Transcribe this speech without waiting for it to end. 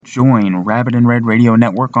Join Rabbit and Red Radio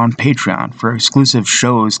Network on Patreon for exclusive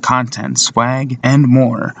shows, content, swag, and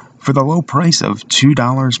more. For the low price of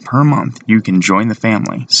 $2 per month, you can join the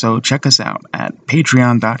family. So check us out at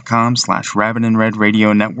patreon.com/Rabbit and Red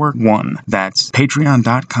Radio Network 1. That's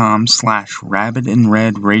patreon.com/Rabbit and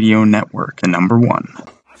Red Radio Network, the number 1. I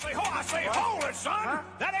say, hold it, son! Huh?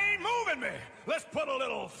 That ain't moving me! Let's put a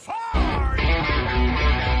little fire!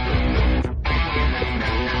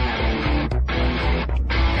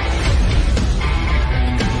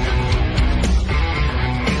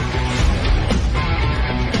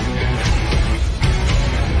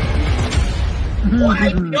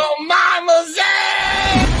 Wipe your mama's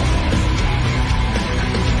ass!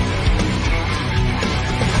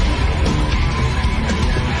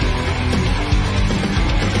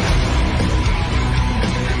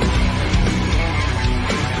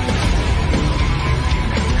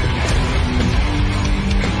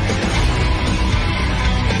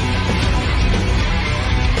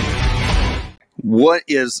 What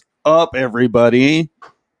is up, everybody?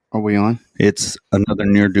 Are we on? It's another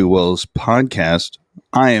Near Do Wells podcast.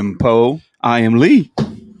 I am Poe. I am Lee.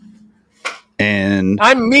 And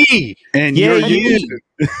I'm me. And yeah, you're you.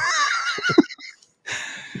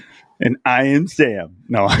 And I am Sam.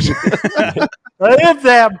 No, I am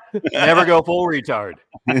Sam. Never go full retard.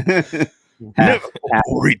 Never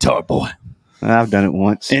full retard, boy. I've done it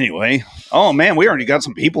once. Anyway, oh man, we already got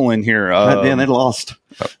some people in here. Damn, they lost.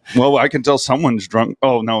 Well, I can tell someone's drunk.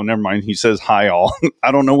 Oh no, never mind. He says hi all.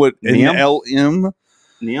 I don't know what NLM.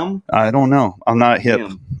 Nim? I don't know. I'm not hip.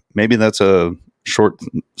 Nim. Maybe that's a short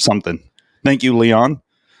something. Thank you, Leon.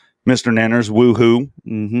 Mr. Nanners, woohoo.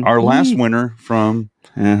 Mm-hmm. Our last winner from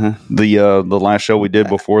the last show we did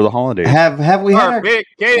before the holidays. Have we had Our our, big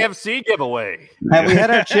KFC giveaway. have we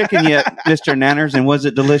had our chicken yet, Mr. Nanners? And was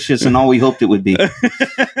it delicious and all we hoped it would be?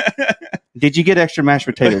 Did you get extra mashed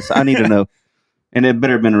potatoes? I need to know. And it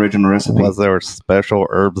better have been original recipe. Was there special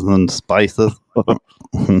herbs and spices?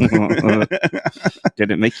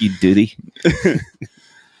 Did it make you duty?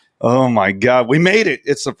 Oh my God, we made it!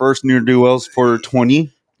 It's the first Near Do Wells for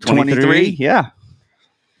 2023. Yeah.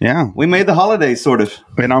 Yeah, We made the holidays, sort of.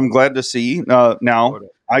 and I'm glad to see. Now,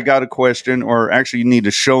 I got a question, or actually, you need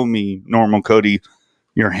to show me, Normal Cody,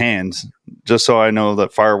 your hands, just so I know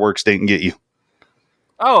that fireworks didn't get you.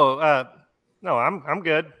 Oh, no, I'm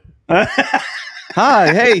good.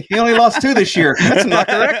 Hi, hey, he only lost 2 this year. That's not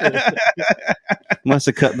the record. Must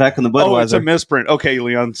have cut back on the Oh, it's a Budweiser. misprint. Okay,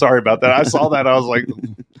 Leon, sorry about that. I saw that. I was like,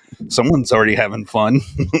 someone's already having fun.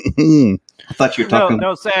 I thought you were talking.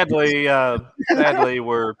 No, sadly,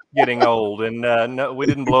 we're getting old, and no, we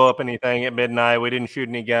didn't blow up anything at midnight. We didn't shoot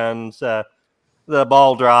any guns. The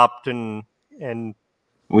ball dropped, and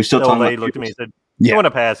We still the talking old lady about looked at me and said, Yeah. "You want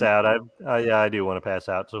to pass out?" I do want to pass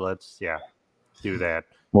out. So let's do that.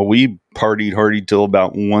 Well, we partied hardy till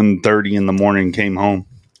about 1:30 in the morning, came home,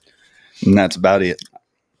 and that's about it.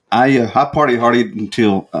 I party hardy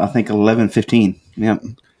until I think 11:15. Yeah,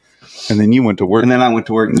 And then you went to work. and then I went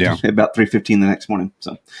to work Yeah. at about 3:15 the next morning.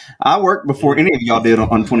 So I worked before any of y'all did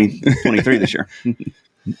on 2023 this year.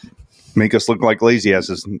 Make us look like lazy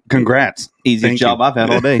asses. Congrats. Easiest Thank job you. I've had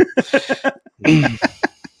all day.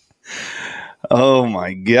 Oh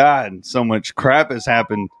my God, so much crap has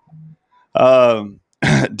happened.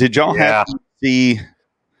 Did y'all have to see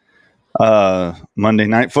Monday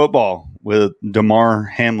Night Football with Damar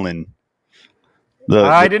Hamlin?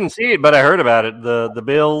 I didn't see it, but I heard about it. The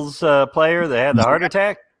Bills player that had the heart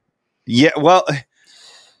attack. Yeah, well,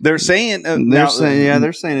 they're saying They're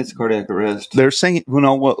saying it's cardiac arrest. They're saying,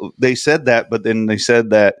 they said that, but then they said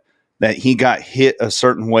that he got hit a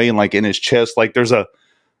certain way, like in his chest. Like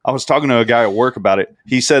I was talking to a guy at work about it.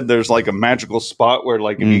 He said there's like a magical spot where,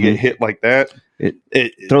 like, if you get hit like that, it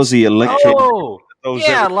Throws the electric. Oh,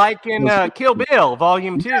 yeah, like in Kill Bill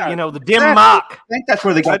Volume 2. Yeah, You know, the dim mock. I think that's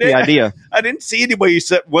where they got the idea. I didn't see anybody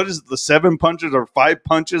said, what is it, the 7 punches or 5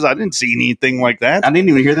 punches? I didn't see anything like that. I didn't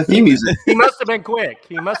even hear the theme music. He must have been quick.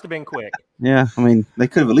 Yeah, I mean, they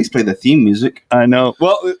could have at least played the theme music. I know.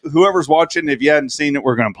 Well, whoever's watching, if you hadn't seen it,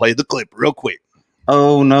 we're going to play the clip real quick.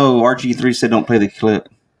 Oh, no. RG3 said don't play the clip.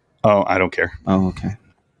 Oh, I don't care. Oh, okay.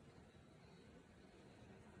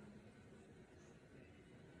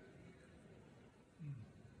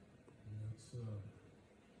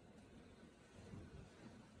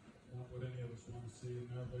 Not what any of us want to see, and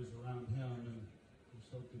everybody's around him, and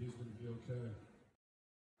just hope that he's going to be okay.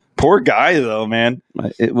 Poor guy, though, man.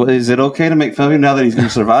 Is it okay to make fun of him now that he's going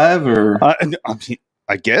to survive? Or I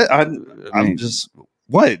get. I'm just.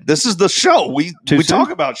 What? This is the show. We talk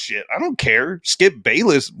about shit. I don't care. Skip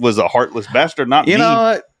Bayless was a heartless bastard, not me. you know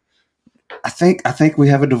what? I think we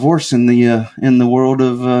have a divorce in the world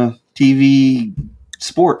of TV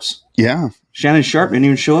sports. Yeah. Shannon Sharp didn't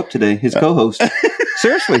even show up today. His co-host.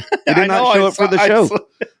 Seriously, he did not show up for the show.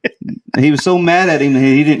 He was so mad at him that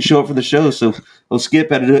he didn't show up for the show. So Skip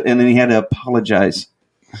had to do it, and then he had to apologize.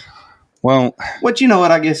 Well, what you know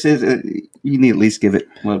what I guess is you need at least give it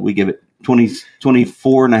what we give it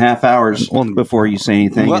 24 and a half hours before you say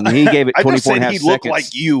anything. Well, and he gave it 24 I just said and a half he seconds. looked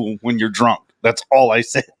like you when you're drunk. That's all I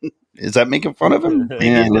said. Is that making fun of him?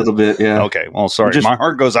 Yeah, a little bit. Yeah. Okay. Well, sorry. My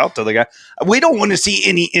heart goes out to the guy. We don't want to see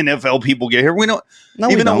any NFL people get here. We don't.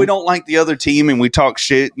 Even though we don't like the other team and we talk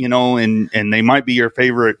shit, and they might be your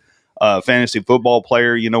favorite fantasy football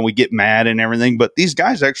player. We get mad and everything, but these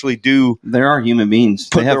guys actually do. There are human beings.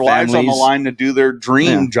 Put they have their lives on the families. line to do their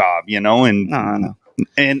dream job. And No, I know.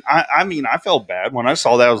 And I mean, I felt bad when I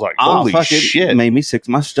saw that. I was like, Holy holy shit! It made me sick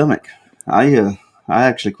to my stomach. I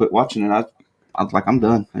actually quit watching it. I was like, I'm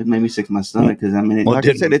done. It made me sick to my stomach because like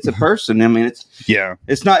I said, it's a person.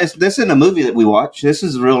 It's not. This isn't a movie that we watch. This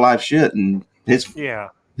is real life shit, and his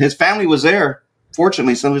family was there.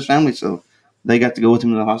 Fortunately, some of his family, so they got to go with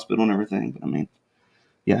him to the hospital and everything. But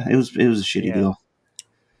it was a shitty deal.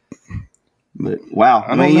 But wow,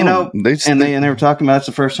 they were talking about it's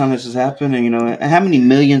the first time this has happened, and how many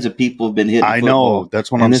millions of people have been hit? I know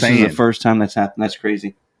that's what I'm saying. This is the first time that's happened. That's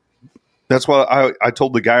crazy. That's what I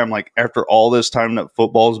told the guy. I'm like, after all this time that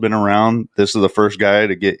football's been around, this is the first guy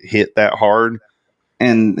to get hit that hard.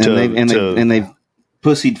 And they've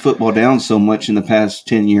pussied football down so much in the past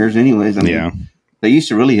 10 years. Anyways, they used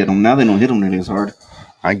to really hit them. Now they don't hit them nearly as hard.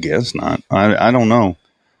 I guess not. I don't know,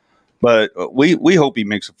 but we hope he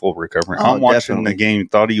makes a full recovery. I'm watching the game.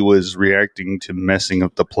 Thought he was reacting to messing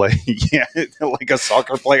up the play. Yeah, like a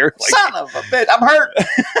soccer player. Like, son of a bitch, I'm hurt.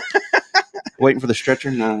 Waiting for the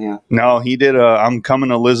stretcher? No, he did I'm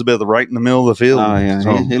coming Elizabeth right in the middle of the field. Oh, yeah.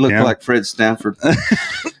 So, he looked like Fred Stanford.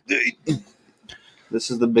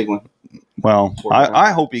 This is the big one. Well,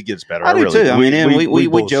 I hope he gets better. I do really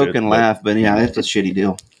too. We joke and laugh, but it's a shitty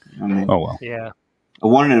deal. Oh, well. Yeah. A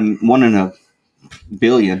one in a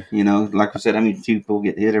billion, like I said, how many people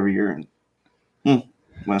get hit every year? And,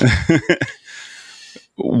 well.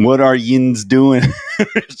 What are yins doing,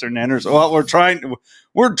 Mr. Nanners? Well, we're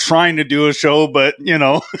trying to do a show, but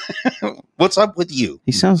what's up with you?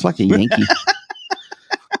 He sounds like a Yankee.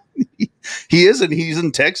 He isn't. He's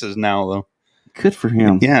in Texas now, though. Good for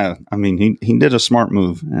him. Yeah, I mean, he did a smart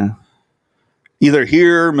move. Yeah. Either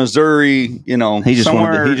here, Missouri, he just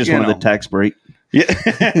somewhere, wanted the tax break. Yeah,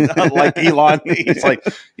 like Elon. He's like,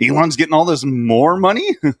 Elon's getting all this more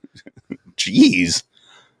money. Jeez,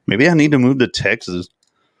 maybe I need to move to Texas.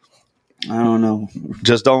 I don't know.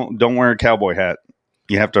 Just don't wear a cowboy hat.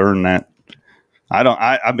 You have to earn that.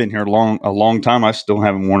 I've been here a long time. I still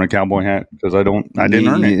haven't worn a cowboy hat because I didn't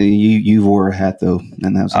earn it. You wore a hat though,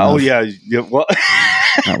 and that was enough. Oh yeah. Well,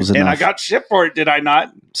 that was enough. And I got shit for it. Did I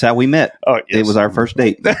not? That's how we met. Oh, yes. It was our first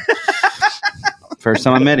date. First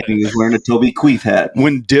time I met him, he was wearing a Toby Queef hat.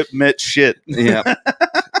 When Dip met shit. Yeah.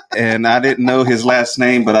 And I didn't know his last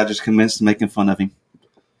name, but I just commenced to making fun of him.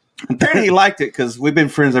 Apparently he liked it because we've been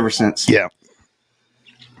friends ever since. Yeah.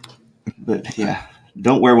 But yeah,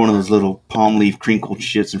 don't wear one of those little palm leaf crinkled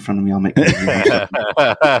shits in front of me. I'll make fun of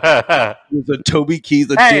you. The Toby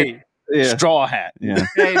Keith, straw hat. Yeah.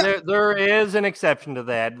 Hey, there is an exception to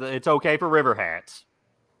that. It's okay for river hats.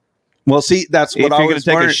 Well, see, that's what if I you're going was to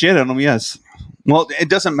take learning. A shit on them, yes. Well, it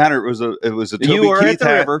doesn't matter. It was a Toby you were Keith at the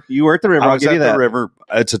hat. river. You were at the river. I was I'll give at you that. the river.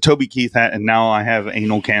 It's a Toby Keith hat, and now I have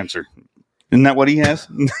anal cancer. Isn't that what he has?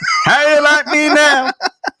 How you like me now?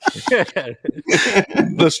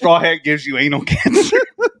 The straw hat gives you anal cancer.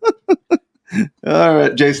 All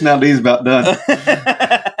right, Jason Aldean's about done.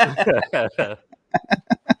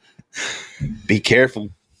 Be careful.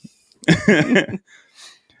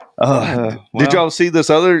 Well, did y'all see this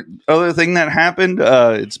other thing that happened?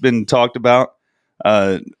 It's been talked about.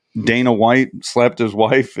 Dana White slapped his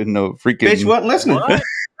wife in the freaking. Bitch wasn't listening. What?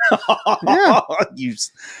 Yeah.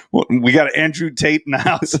 We got Andrew Tate in the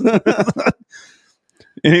house.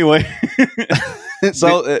 Anyway,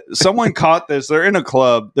 so someone caught this. They're in a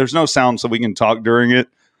club. There's no sound, so we can talk during it.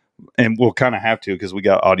 And we'll kind of have to because we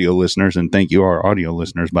got audio listeners. And thank you, our audio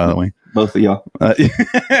listeners, by the way. Both of y'all.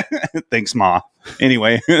 Thanks, Ma.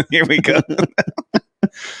 Anyway, here we go.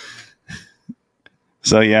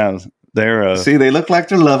 So, yeah, they're... See, they look like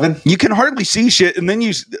they're loving. You can hardly see shit. And then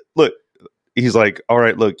you... Look, he's like, all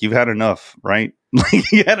right, look, you've had enough, right?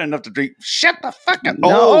 Like, you had enough to drink. Shut the fuck up. No.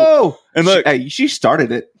 Oh! And look... Hey, she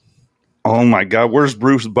started it. Oh, my God. Where's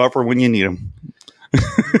Bruce Buffer when you need him?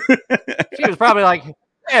 She was probably like...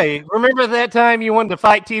 Hey, remember that time you wanted to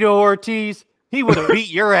fight Tito Ortiz? he would have beat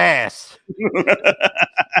your ass.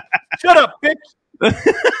 Shut up, bitch.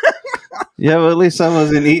 Yeah, well, at least I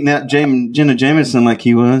wasn't eating out Jenna Jameson like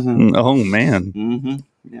he was. Oh man. Mm-hmm.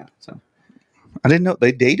 Yeah. So I didn't know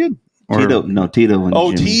they dated. Tito. And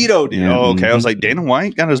Tito did. Yeah, Oh, okay. I was like, Dana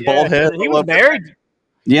White got his bald head. He was married.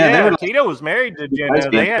 Yeah, Tito was married to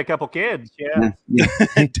Jenna. They had a couple kids. Yeah.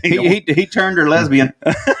 he turned her lesbian.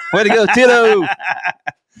 Way to go, Tito!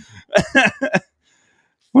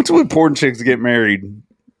 What's with porn chicks get married?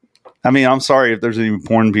 I mean, I'm sorry if there's any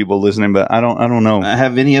porn people listening, but I don't know.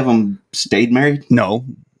 Have any of them stayed married? No.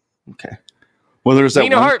 Okay. Well, there's that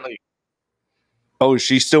Nina one. Hartley. Oh, is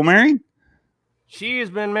she still married? She has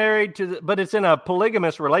been married but it's in a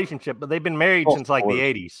polygamous relationship. But they've been married since like the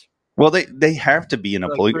 80s. Well, they have to be in a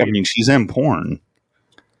polygamous. I mean, she's in porn.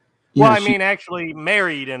 Well, I mean, actually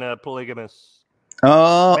married in a polygamous.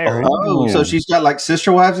 Oh, so she's got like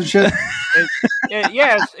sister wives and shit.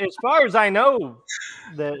 Yes, as far as I know,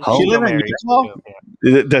 that She live in Utah?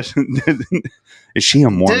 Is she a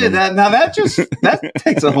Mormon? Dude, that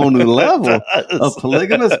takes a whole new level. A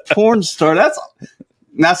polygamous porn star.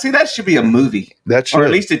 That should be a movie. Or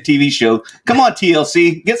at least a TV show. Come on,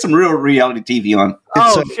 TLC, get some real reality TV on.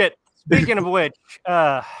 Shit! Speaking of which,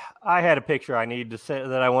 I had a picture I need to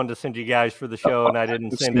send that I wanted to send you guys for the show, and I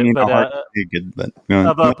didn't send it. But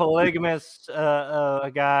of a polygamous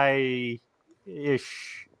guy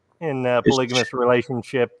ish in a polygamous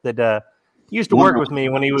relationship that used to work with me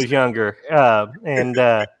when he was younger,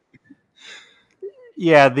 the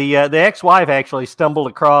ex-wife actually stumbled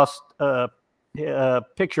across a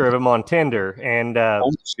picture of him on Tinder, and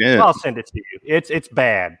I'll send it to you. It's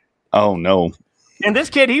bad. Oh no. And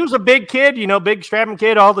this kid, he was a big kid, big strapping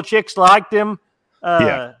kid. All the chicks liked him.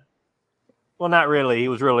 Well, not really. He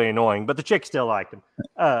was really annoying, but the chicks still liked him.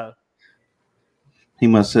 He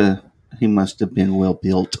must have been well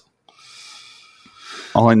built.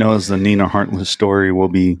 All I know is the Nina Hartley story will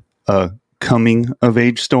be a coming of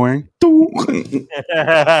age story.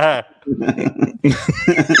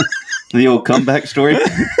 The old comeback story.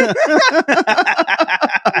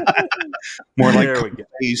 More like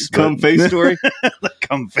come face story.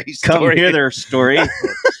 Come face Come story. hear their story.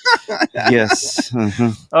 Yes.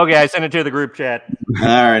 Uh-huh. Okay, I sent it to the group chat.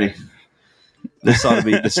 Alrighty. This ought to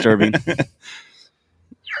be disturbing.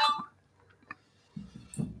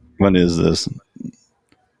 What is this?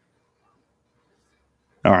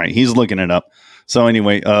 All right, he's looking it up. So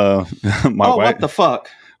anyway, my wife. What the fuck?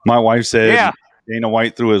 My wife said Dana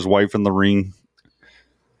White threw his wife in the ring.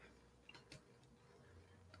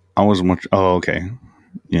 I wasn't much. Oh, okay.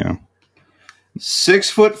 Yeah.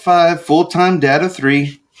 6'5", full-time dad of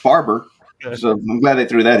 3, barber. So I'm glad they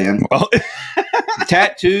threw that in. Well,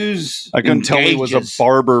 tattoos. I couldn't tell he was a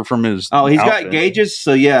barber from his. Oh, he's outfit. got gauges.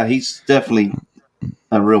 So yeah, he's definitely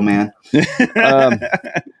a real man.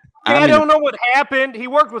 I don't know what happened. He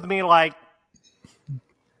worked with me like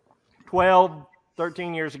 12,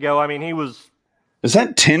 13 years ago. I mean, he was. Is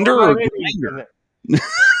that Tinder or Grindr?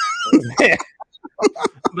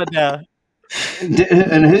 But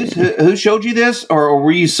and who showed you this, or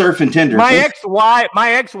were you surfing Tinder? My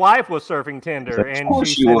ex-wife was surfing Tinder, and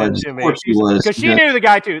she sent it to me because she knew the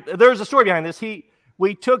guy too. There's a story behind this.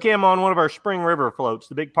 We took him on one of our Spring River floats,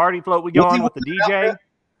 the big party float we go on with the DJ. Outfit?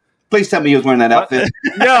 Please tell me he was wearing that outfit.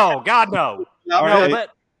 No, God no. Right. No,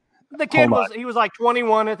 but the kid was like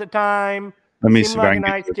 21 at the time. Let me see like a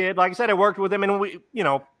nice kid. Like I said, I worked with him, and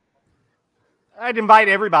I'd invite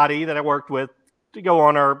everybody that I worked with to go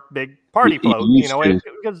on our big party float,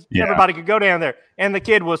 because everybody could go down there. And the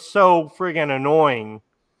kid was so friggin' annoying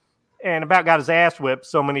and about got his ass whipped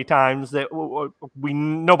so many times that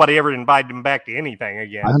nobody ever invited him back to anything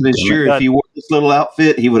again. I'm sure if he wore this little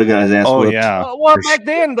outfit, he would have got his ass whipped. Yeah. Well, back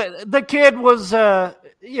then, the kid was,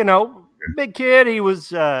 big kid. He was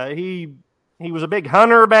he was a big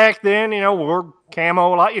hunter back then, wore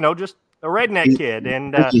camo a lot, just a redneck kid.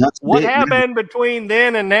 And what happened between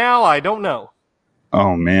then and now, I don't know.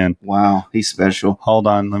 Oh man! Wow, he's special. Hold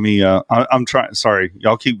on, let me. I'm trying. Sorry,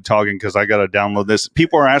 y'all keep talking because I got to download this.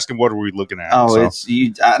 People are asking, "What are we looking at?" Oh, it's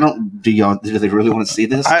you. I don't. Do they really want to see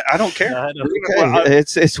this? I don't care.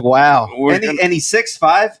 It's wow. And he's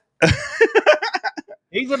 6'5".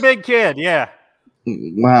 He's a big kid. Yeah.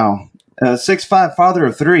 Wow, 6'5", father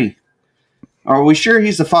of 3. Are we sure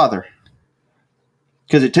he's the father?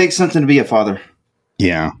 Because it takes something to be a father.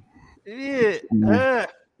 Yeah. Exactly.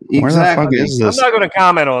 Where the fuck is this? I'm not going to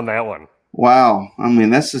comment on that one. Wow. I mean,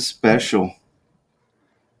 that's a special.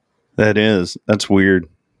 That's weird.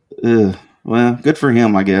 Well, good for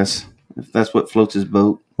him, I guess, if that's what floats his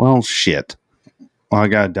boat. Well, shit. Well, I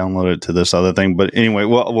gotta download it to this other thing, but anyway,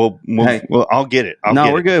 well, I'll get it.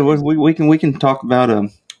 We're good. We can talk about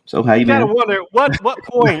So how you kind of wonder what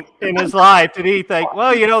point in his life did he think,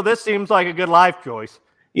 well, this seems like a good life choice.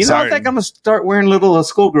 I think I'm gonna start wearing little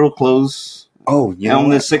schoolgirl clothes. Oh, on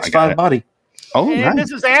this 6'5" body. Oh, and nice.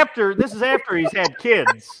 This is after he's had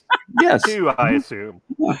kids. Yes, too, I assume.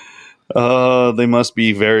 They must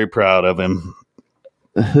be very proud of him.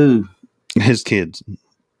 Who? His kids.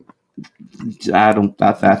 I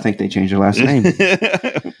think they changed their last name.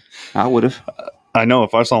 I would have. I know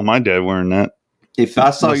if I saw my dad wearing that. If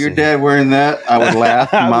I saw your dad wearing that, I would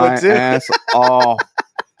laugh my ass off.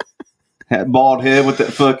 That bald head with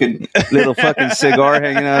that fucking little fucking cigar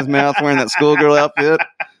hanging out of his mouth, wearing that schoolgirl outfit.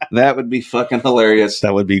 That would be fucking hilarious.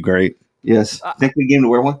 That would be great. Yes. Think we get him to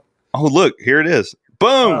wear one? Oh, look, here it is.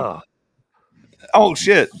 Boom. Oh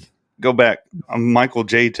shit. Go back. I'm Michael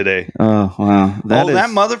J today. Oh, wow. That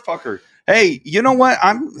motherfucker. Hey, you know what?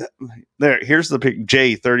 I'm there. Here's the pic.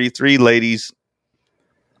 J33, ladies.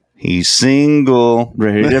 He's single.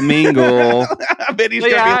 Ready to mingle. I bet he's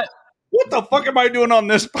gonna be. What the fuck am I doing on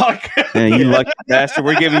this podcast? Yeah, you lucky bastard.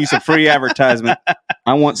 We're giving you some free advertisement.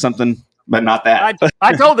 I want something, but not that.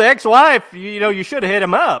 I told the ex-wife, you should have hit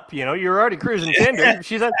him up. You're already cruising Tinder.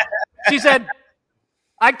 She said,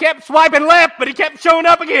 I kept swiping left, but he kept showing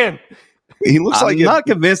up again. He looks I'm not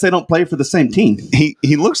convinced they don't play for the same team.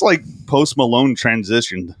 He looks like Post Malone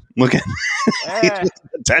transitioned. Look at the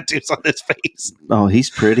tattoos on his face. Oh, he's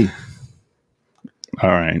pretty. All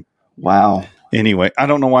right. Wow. Anyway, I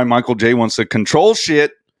don't know why Michael J wants to control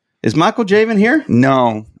shit. Is Michael J even here?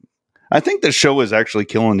 No. I think the show is actually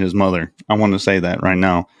killing his mother. I want to say that right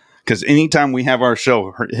now. Because anytime we have our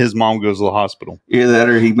show, his mom goes to the hospital. Either that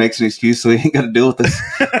or he makes an excuse so he ain't got to deal with this.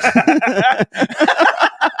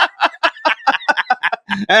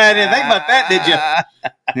 I didn't think about that, did you?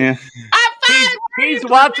 Yeah. He's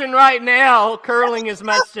watching right now, curling his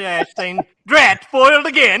mustache, saying, "Drat, foiled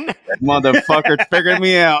again." That motherfucker figured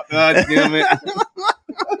me out. God damn it.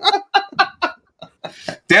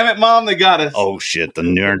 Damn it, Mom, they got us. Oh, shit. The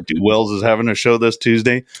nerd Wells is having a show this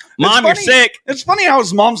Tuesday. Mom, you're sick. It's funny how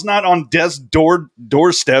his mom's not on death's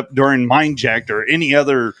doorstep during Mind Jacked or any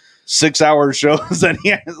other 6-hour shows that he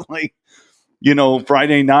has,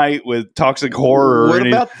 Friday night with Toxic Horror. What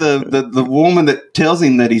about the woman that tells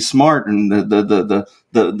him that he's smart and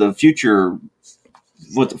the future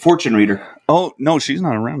fortune reader? Oh no, she's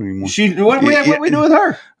not around anymore. What we do with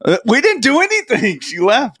her? We didn't do anything. She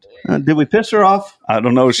left. Did we piss her off? I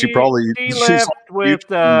don't know. She left with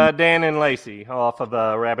Dan and Lacey off of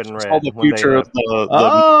Rabbit and Red. All the future of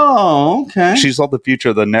the okay. She saw the future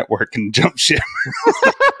of the network and jumped ship.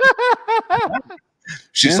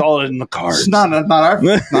 She saw it in the cards. It's not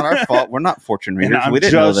our fault. We're not fortune readers. I'm we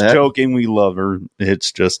didn't know that. Joking. We love her.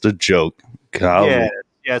 It's just a joke.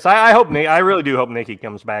 Yes. I hope I really do hope Nikki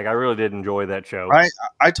comes back. I really did enjoy that show.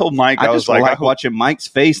 I told Mike I was like watching Mike's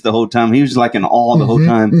face the whole time. He was like in awe the whole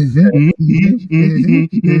time.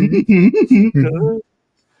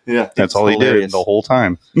 Yeah, that's all hilarious. He did the whole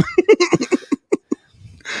time.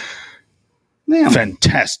 Damn.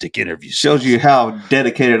 Fantastic interview. Shows you how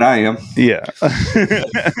dedicated I am. Yeah.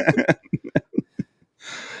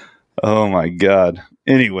 Oh my God.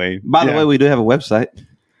 Anyway. By the way, we do have a website.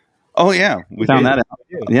 Oh yeah. We found that out.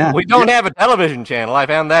 Yeah. We don't have a television channel. I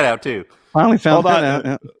found that out too. Finally found that out.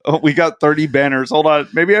 Yeah. Oh, we got 30 banners. Hold on.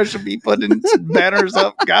 Maybe I should be putting some banners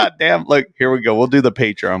up. God damn. Look, here we go. We'll do the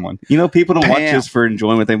Patreon one. People don't watch us for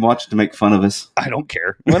enjoyment. They watch it to make fun of us. I don't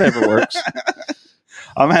care. Whatever works.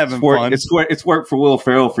 I'm having fun. It's worked for Will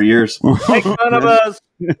Ferrell for years. Make fun of us,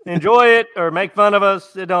 enjoy it, or make fun of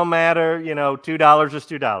us. It don't matter. $2 is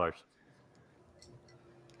 $2.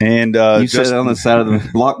 And you said it on the side of the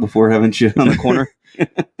block before, haven't you? On the corner.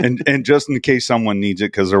 and just in case someone needs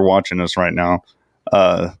it because they're watching us right now,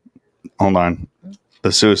 hold on.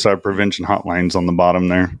 The suicide prevention hotline's on the bottom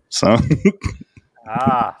there. So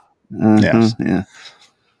yes. Yeah.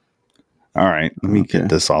 All right, let me get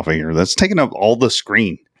this off of here. That's taking up all the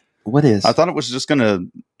screen. What is? I thought it was just going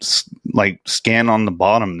to scan on the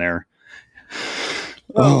bottom there.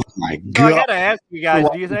 Oh my God! I got to ask you guys: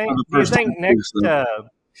 Do you think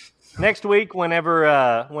next week, whenever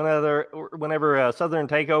Southern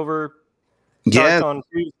Takeover starts on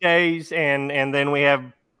Tuesdays, and then we have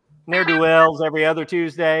Ne'er-Do-Wells every other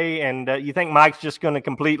Tuesday, and you think Mike's just going to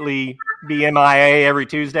completely be MIA every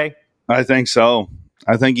Tuesday? I think so.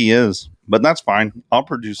 I think he is. But that's fine. I'll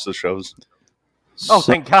produce the shows.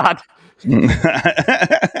 Thank God.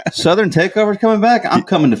 Southern Takeover's coming back. I'm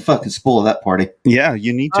coming to fucking spoil that party. Yeah,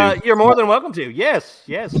 you need to. You're more than welcome to. Yes.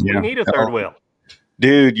 We need a third wheel.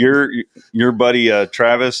 Dude, your buddy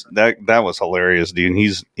Travis, that was hilarious, dude.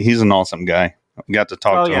 He's an awesome guy. Got to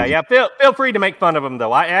talk to him. Yeah. Feel free to make fun of him,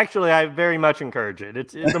 though. I very much encourage it.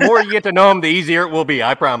 It's the more you get to know him, the easier it will be.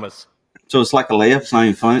 I promise. So it's like a layup. It's not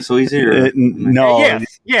even fun. It's so easy. No.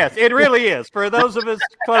 Yes, it really is. For those of us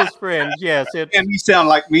close friends, yes. And you sound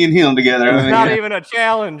like me and him together. It's not even a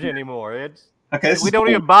challenge anymore. We don't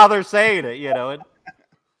even bother saying it.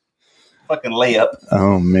 Fucking layup.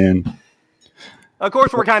 Oh man. Of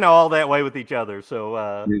course, we're kind of all that way with each other.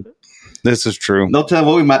 So this is true. Don't tell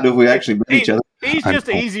what we might do if we actually beat each other. He's just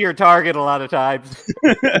an easier target a lot of times.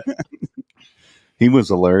 He was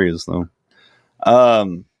hilarious though.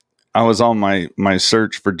 I was on my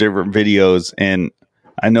search for different videos, and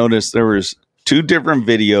I noticed there was 2 different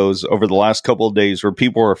videos over the last couple of days where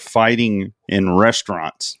people are fighting in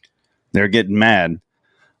restaurants. They're getting mad.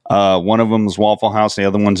 One of them is Waffle House, the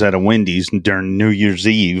other one's at a Wendy's during New Year's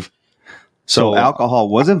Eve. So alcohol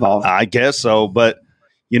was involved. I guess so, but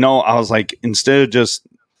I was like, instead of just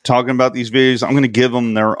talking about these videos, I'm going to give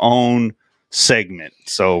them their own segment.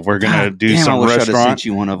 So we're going to do some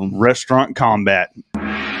restaurant combat.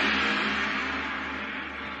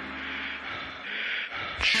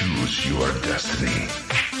 Choose your destiny.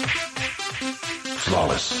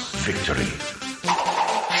 Flawless victory.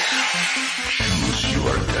 Choose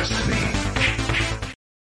your destiny.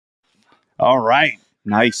 All right.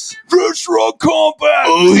 Nice. Restaurant combat.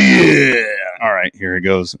 Oh, yeah. All right, here it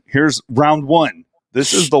goes. Here's round 1.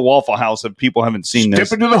 This is the Waffle House if people haven't seen this.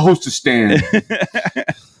 Step into the hostess stand.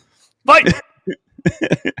 Fight!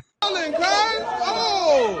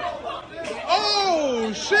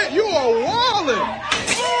 Oh, shit, you are wildin'.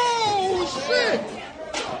 Oh, shit.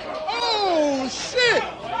 Oh, shit.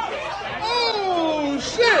 Oh,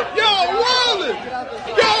 shit. Y'all wildin'.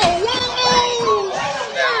 Y'all wildin'.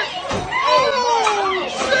 Oh,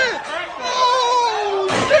 shit. Oh,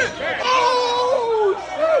 shit. Oh,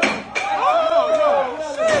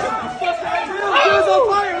 shit.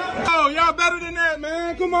 Oh, y'all better than that,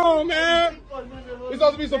 man. Come on, man. We're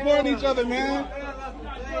supposed to be supporting each other, man.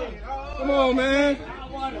 Come on, man.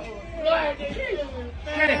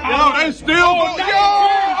 Yo, they still go.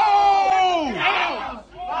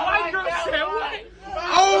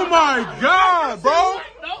 Oh my God, bro.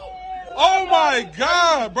 Oh my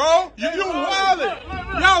God, bro. You wildin'.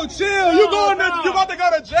 Yo, chill. You about to go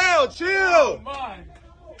to jail. Chill.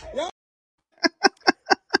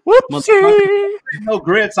 Whoopsie. No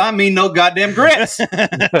grits. I mean no goddamn grits.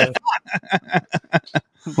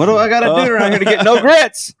 What do I got to do around here to get no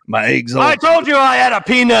grits? My eggs. I told you I had a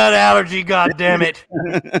peanut allergy. God damn it!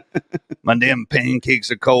 My damn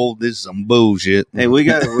pancakes are cold. This is some bullshit. Hey, we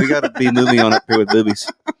got a B movie on up here with boobies.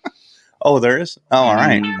 Oh, there is. Oh, all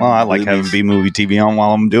right. Well, I like having B movie TV on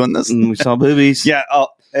while I'm doing this. We saw boobies. Yeah. Oh,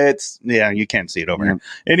 you can't see it over here.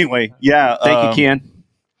 Anyway, yeah. Thank you, Ken.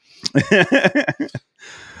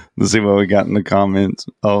 Let's see what we got in the comments.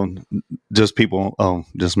 Oh, just people. Oh,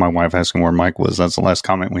 just my wife asking where Mike was. That's the last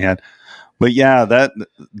comment we had. But yeah,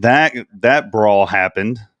 that brawl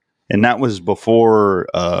happened, and that was before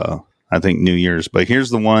I think New Year's. But here's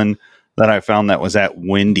the one that I found that was at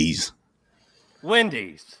Wendy's.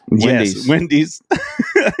 Wendy's. Yes, Wendy's.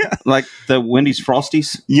 Like the Wendy's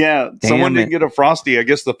Frosties? Yeah. Damn, someone didn't get a Frosty. I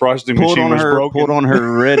guess the frosting machine was broken. Pulled on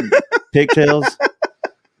her red pigtails.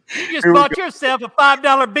 You just bought yourself a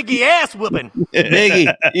 $5 biggie ass whooping.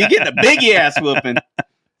 Biggie. You getting a biggie ass whooping.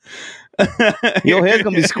 Your head's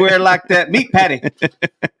going to be square like that meat patty.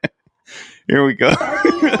 Here we go.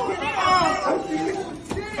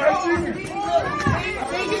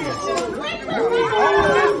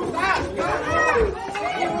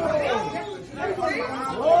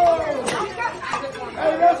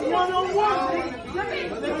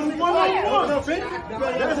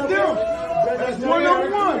 That's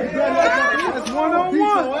one-on-one. That's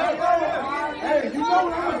one-on-one. Hey, you know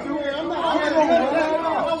what I'm doing. I'm not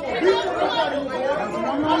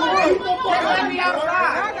let me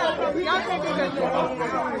outside. Y'all take it.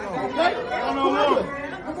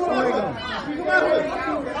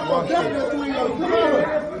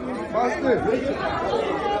 Watch this.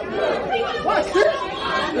 Watch this.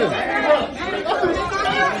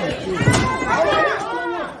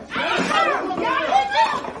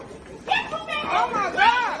 Oh my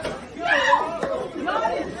God!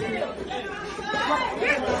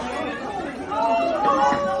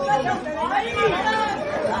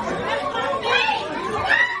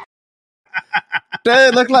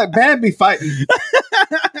 It looked like Bambi fighting.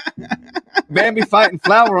 Bambi fighting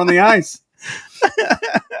Flower on the ice.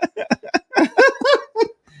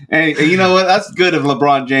 Hey, you know what? That's good if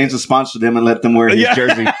LeBron James has sponsored them and let them wear his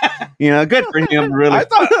jersey. Good for him. Really,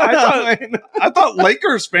 I thought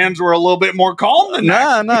Lakers fans were a little bit more calm than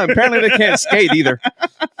that. No. Apparently, they can't skate either.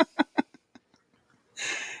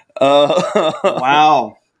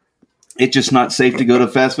 Wow. It's just not safe to go to a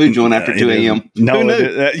fast food joint after 2 a.m. No,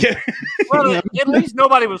 yeah. Well, at least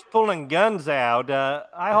nobody was pulling guns out. I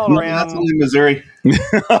haul around. That's only Missouri.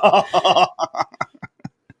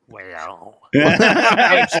 Well,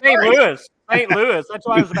 hey, St. Louis. That's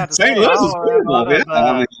what I was about to say. St. Louis is horrible.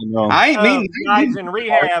 I ain't mean guys in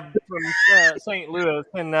rehab from St. Louis,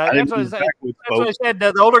 and that's what I said.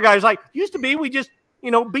 The older guys like used to be. We just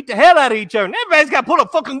beat the hell out of each other. And everybody's got to pull a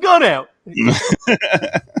fucking gun out.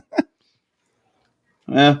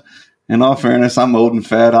 Well, in all fairness, I'm old and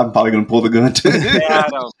fat. I'm probably going to pull the gun too. Yeah,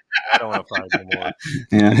 I don't want to fight anymore.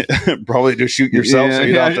 Yeah, probably just shoot yourself. So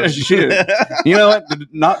you don't have to shoot. You know what? To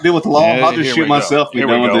not deal with the law. I'll just shoot myself. We're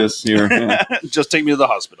done with this. Here, yeah. Just take me to the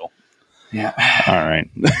hospital. Yeah. All right.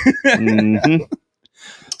 Mm-hmm.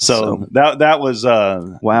 So that was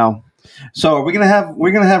wow. So are we're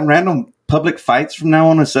gonna have random public fights from now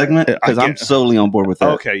on a segment? Because I'm solely on board with that.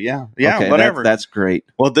 Okay, yeah, okay, whatever. That's great.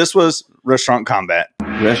 Well, this was Restaurant Combat.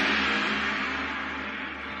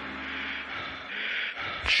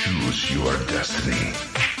 Choose your destiny.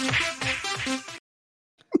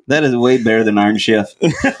 That is way better than Iron Chef.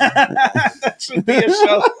 That should be a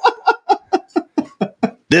show.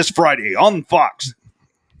 This Friday on Fox.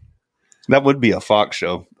 That would be a Fox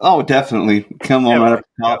show. Oh, definitely. Come on, right up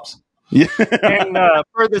the tops. Yeah. And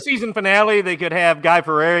for the season finale, they could have Guy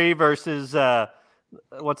Fieri versus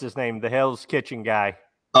what's his name, the Hell's Kitchen guy.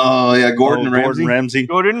 Oh yeah, Gordon Ramsay.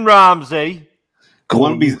 Gordon Ramsay.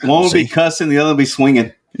 One will be cussing, the other will be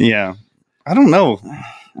swinging. Yeah, I don't know.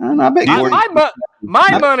 I bet Gordon.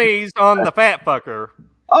 My money's on the fat fucker.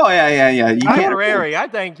 Oh yeah. You Guy Fieri. I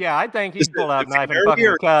think he'd pull out a knife and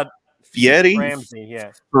fucking cut. Fieri? Ramsey,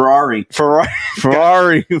 yeah. Ferrari. Farva.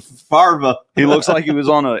 He looks like he was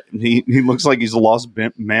on he looks like he's a lost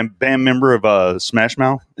band member of Smash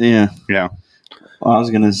Mouth. Yeah. Yeah. Well, I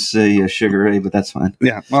was going to say Sugar Ray, but that's fine.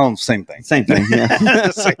 Yeah. Well, same thing.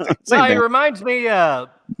 Yeah. Same thing. It reminds me, you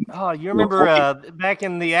remember back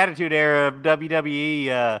in the Attitude Era of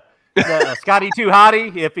WWE, Scotty Too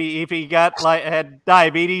Hottie, if he had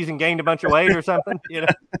diabetes and gained a bunch of weight or something,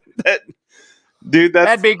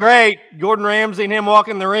 that'd be great. Gordon Ramsay and him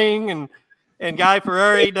walking the ring, and Guy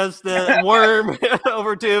Fieri does the worm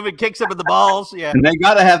over to him and kicks him in the balls. Yeah, and they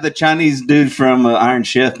got to have the Chinese dude from Iron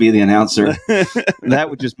Chef be the announcer. That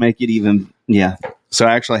would just make it even. Yeah. So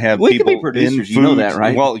I actually have we people could be producers. In you know that,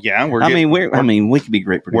 right? Well, yeah. we could be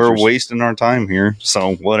great producers. We're wasting our time here,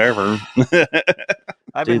 so whatever.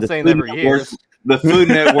 I've been saying that for years. The Food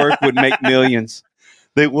Network would make millions.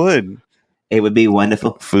 They would. It would be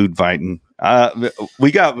wonderful. Food fighting.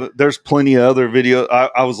 There's plenty of other videos.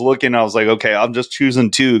 I was looking, I was like, okay, I'm just choosing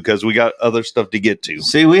two because we got other stuff to get to.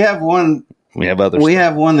 See, we have one. We have others. We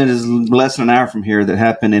have one that is less than an hour from here that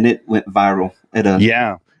happened, and it went viral.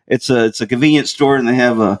 It's a convenience store, and they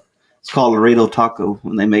have it's called Laredo Taco,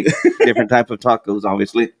 and they make different type of tacos,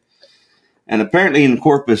 obviously. And apparently in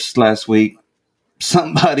Corpus last week,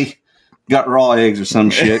 somebody got raw eggs or some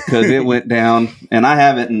shit because it went down. And I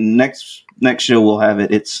have it, and next show we'll have it.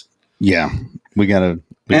 We gotta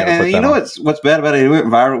and you know what's bad about it? It went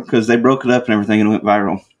viral because they broke it up and everything, and it went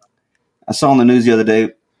viral. I saw on the news the other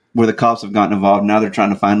day where the cops have gotten involved. Now they're trying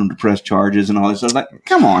to find them to press charges and all this. I was like,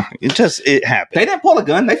 come on. It happened. They didn't pull a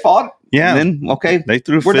gun. They fought. Yeah. And then, okay. They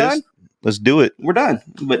threw a We're fist. done. Let's do it. We're done.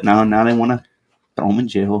 But now they want to throw them in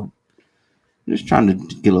jail. Just trying to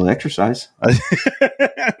get a little exercise.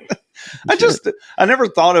 I never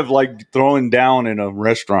thought of like throwing down in a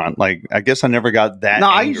restaurant. Like, I guess I never got that. No,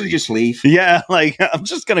 angry. I usually just leave. Yeah. Like, I'm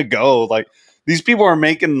just going to go. Like, these people are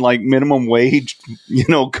making like minimum wage,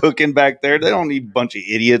 cooking back there. They don't need a bunch of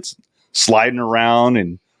idiots sliding around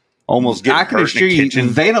and almost getting hurt in the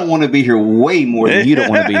kitchen. They don't want to be here way more than you don't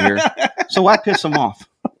want to be here. So why piss them off?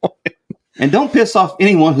 And don't piss off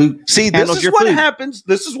anyone who handles your food. Happens.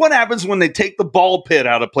 This is what happens when they take the ball pit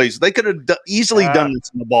out of place. They could have easily done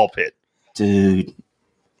this in the ball pit. Dude,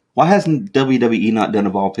 why hasn't WWE not done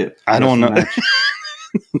a ball pit? I don't know.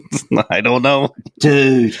 I don't know.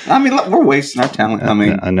 Dude, I mean, look, we're wasting our talent. I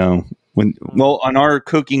mean, I know. On our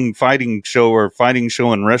cooking fighting show or fighting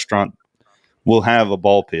show and restaurant, we'll have a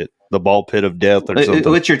ball pit, the ball pit of death or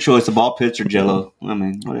something. What's your choice, the ball pits or Jell-O? I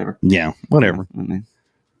mean, whatever. Yeah, whatever. I mean,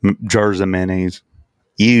 jars of mayonnaise.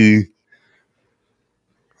 I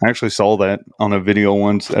actually saw that on a video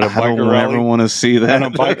once at a biker rally. I never want to see that. At a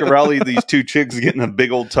biker rally, these two chicks getting a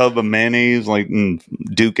big old tub of mayonnaise, like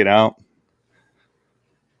duke it out.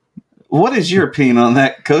 What is your opinion on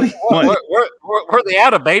that, Cody? Were they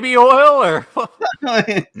out of baby oil or?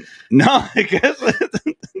 No, I guess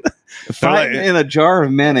fighting in a jar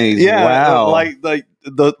of mayonnaise. Yeah, wow. Like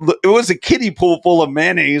it was a kiddie pool full of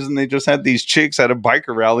mayonnaise, and they just had these chicks at a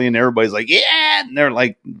biker rally, and everybody's like, "Yeah!" and they're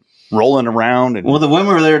like rolling around. And well, the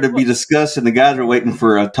women were there to be discussed, and the guys were waiting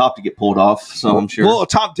for a top to get pulled off. So I'm sure. Well, a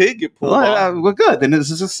top did get pulled off. Well, good. Then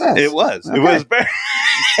this is a success. It was. Okay. It was very.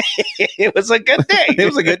 It was a good day. It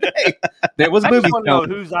was a good day. There was a I movie. just want to know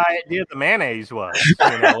whose idea the mayonnaise was.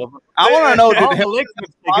 You know? I want to know all the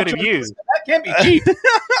liquids they could have used. That can't be cheap.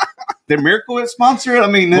 Did Miracle Whip sponsor it? I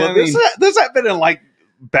mean, this happened in like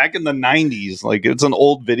back in the 90s. Like it's an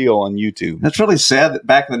old video on YouTube. That's really sad that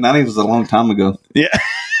back in the 90s was a long time ago. Yeah.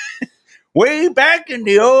 Way back in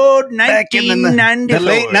the old 1990s. The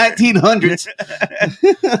late 1900s.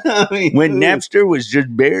 I mean, when Napster was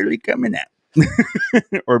just barely coming out.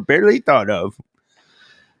 Or barely thought of.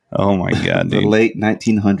 Oh my God, dude. The late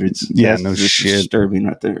 1900s. Yeah, That's no shit. Disturbing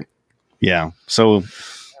right there. Yeah. So,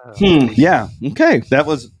 yeah. Okay. That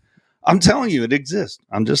was, I'm telling you, it exists.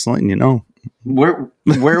 I'm just letting you know. Where?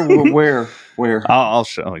 I'll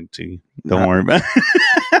show it to you. Don't worry about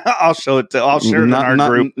it. I'll show it I'll share it in our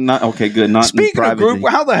group. Okay, good. Not Speaking of group,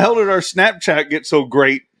 how the hell did our Snapchat get so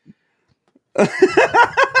great?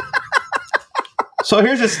 So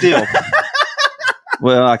here's a steal.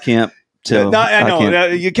 Well, I can't tell. I know.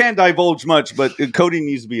 You can't divulge much, but Cody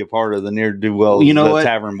needs to be a part of the Ne'er Do Well. You know the what?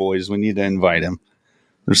 Tavern Boys. We need to invite him.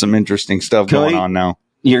 There's some interesting stuff going on now.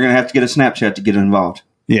 You're going to have to get a Snapchat to get involved.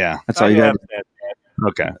 Yeah. That's all you got.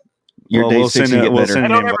 Okay. Your day 6 will get better. I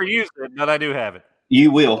don't ever use it, but I do have it. You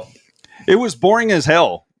will. It was boring as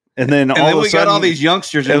hell. And then all of a we sudden, got all these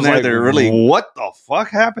youngsters in there. like, They're really. What the fuck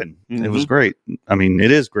happened? Mm-hmm. It was great. I mean, it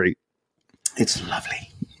is great. It's lovely.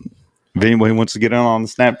 If anybody wants to get on the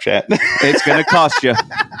Snapchat, it's going to cost you.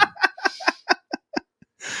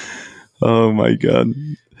 Oh my God.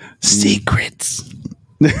 Secrets.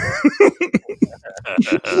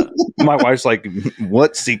 My wife's like,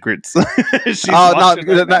 what secrets?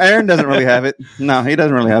 Aaron doesn't really have it. No, he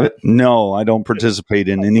doesn't really have it. No, I don't participate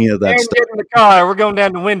in any of that Aaron, stuff. get in the car. We're going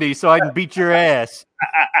down to Wendy's so I can beat your ass.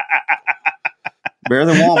 Better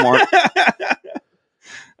than Walmart.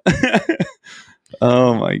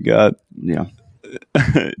 Oh my God. Yeah.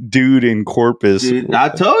 Dude in Corpus. Dude, I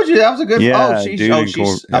told you that was a good. Yeah, I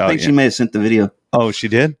think she may have sent the video. Oh, she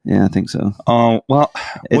did? Yeah, I think so. Oh, well,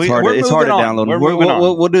 it's hard to download.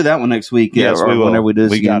 We'll do that one next week. Yes, or we will. Whenever we do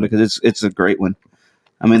this again, because it's a great one.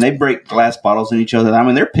 I mean, they break glass bottles in each other. I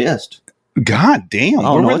mean, they're pissed. God damn.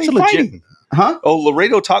 Oh, no, it's a legit. Huh? Oh,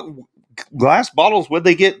 Laredo talk glass bottles. What'd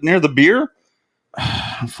they get near the beer?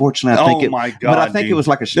 Unfortunately, I think my God, but I think it was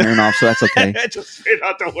like a Smirnoff, so that's okay. Just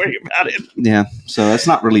not to worry about it. Yeah, so that's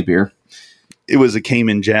not really beer. It was a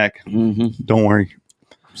Cayman Jack. Mm-hmm. Don't worry.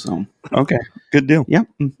 So okay, good deal. Yep.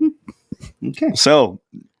 Mm-hmm. Okay. So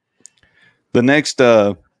the next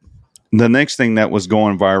thing that was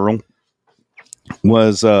going viral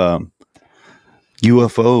was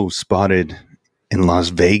UFO spotted in Las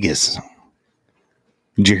Vegas.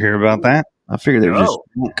 Did you hear about that? I figured they were just.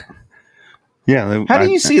 Yeah. How do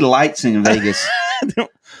you see lights in Vegas?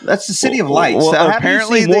 That's the city of lights. Well,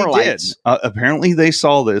 apparently they did. Apparently they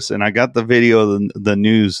saw this, and I got the video of the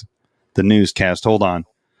newscast. Hold on.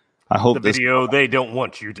 I hope the video they don't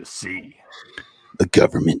want you to see. The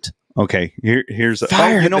government. Okay, here's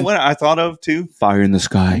fire. You know what I thought of too? Fire in the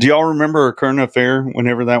sky. Do y'all remember A Current Affair?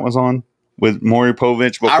 Whenever that was on with Maury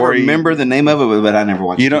Povich. I remember the name of it, but I never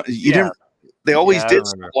watched it. You didn't. They always did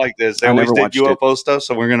stuff like this. They always did UFO stuff.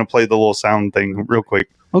 So we're gonna play the little sound thing real quick.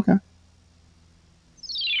 Okay.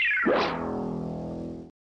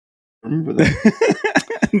 Remember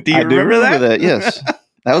that? Do you remember that? Yes.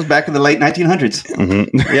 That was back in the late 1900s.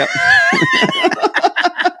 Mm-hmm. Yep.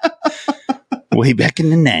 Way back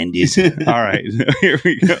in the 90s. All right. Here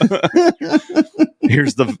we go.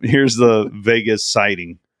 Here's the Vegas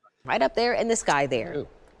sighting. Right up there in the sky there.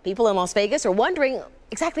 People in Las Vegas are wondering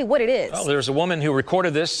exactly what it is. Well, there's a woman who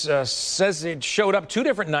recorded this, says it showed up 2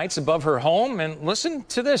 different nights above her home. And listen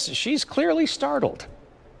to this. She's clearly startled.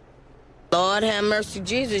 Lord have mercy,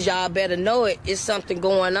 Jesus. Y'all better know it. It's something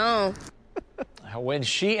going on. When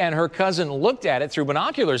she and her cousin looked at it through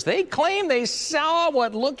binoculars, they claim they saw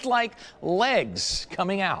what looked like legs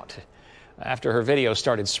coming out. After her video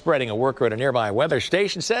started spreading, a worker at a nearby weather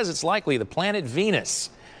station says it's likely the planet Venus.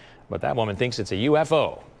 But that woman thinks it's a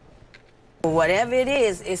UFO. Whatever it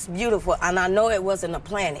is, it's beautiful. And I know it wasn't a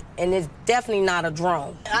planet. And it's definitely not a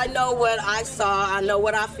drone. I know what I saw. I know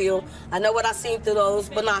what I feel. I know what I seen through those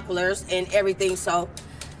binoculars and everything. So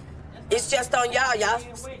it's just on y'all. Y'all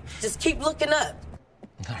just keep looking up.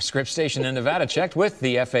 Our Scripps station in Nevada checked with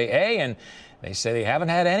the FAA, and they say they haven't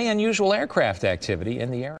had any unusual aircraft activity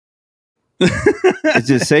in the area. Is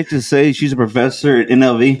it safe to say she's a professor at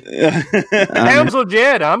NLV? Sounds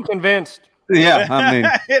legit. I'm convinced. Yeah, I mean,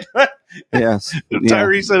 yes.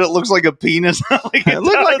 Tyree said it looks like a penis. It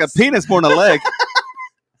looked like a penis more than a leg.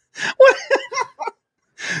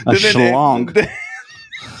 A schlong.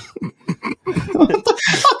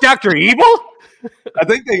 Dr. Evil? I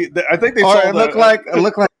think they Or saw it looked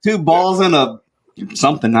like two balls in a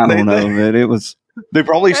something. I don't know. But it was. They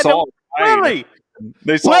probably saw Willie.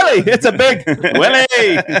 They saw Willie. It's a big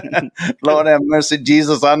Willie. Lord have mercy,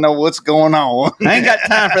 Jesus. I know what's going on. I ain't got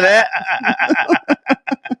time for that.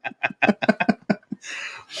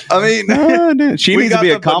 I mean, she needs to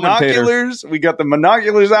be a commentator. We got the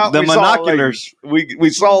monoculars out. The monoculars. We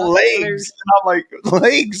saw legs. And I'm like,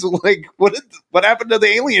 legs? Like, what happened to the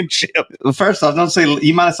alien ship? Well, first off, don't say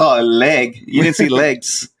you might have saw a leg. You didn't see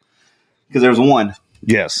legs because there was one.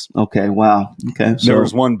 Yes. Okay. Wow. Okay. So there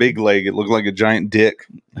was one big leg. It looked like a giant dick.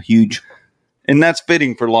 Huge. And that's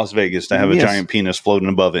fitting for Las Vegas to have a giant penis floating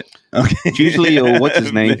above it. Okay. It's usually what's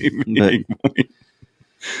his name?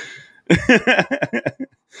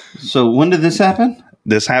 So when did this happen?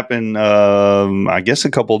 This happened, I guess,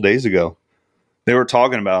 a couple of days ago. They were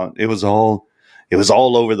talking about it was all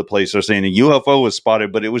over the place. They're saying a UFO was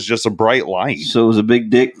spotted, but it was just a bright light. So it was a big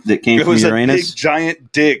dick that came from Uranus. It was a big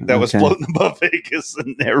giant dick that was floating above Vegas,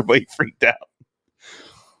 and everybody freaked out.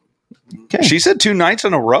 Okay. She said 2 nights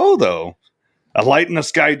in a row, though. A light in the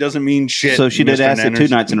sky doesn't mean shit. So she did ask it 2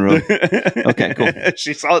 nights in a row. Okay, cool.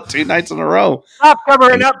 She saw it 2 nights in a row. Stop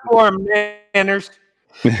covering up for him, Nanners.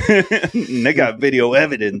 They got video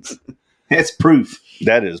evidence. That's proof.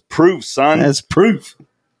 That is proof, son. That's proof.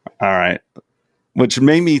 All right. Which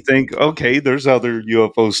made me think, okay, there's other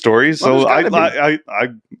UFO stories. So I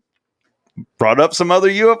brought up some other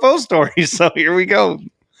UFO stories. So here we go.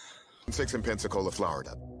 6 in Pensacola,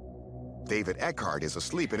 Florida. David Eckhart is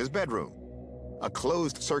asleep in his bedroom. A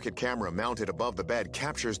closed-circuit camera mounted above the bed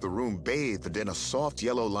captures the room bathed in a soft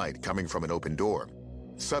yellow light coming from an open door.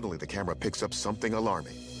 Suddenly, the camera picks up something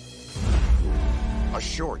alarming. A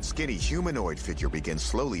short, skinny humanoid figure begins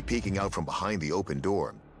slowly peeking out from behind the open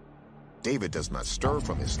door. David does not stir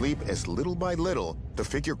from his sleep as little by little, the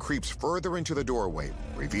figure creeps further into the doorway,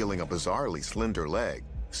 revealing a bizarrely slender leg,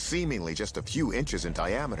 seemingly just a few inches in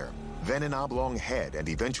diameter, then an oblong head and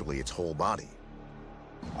eventually its whole body.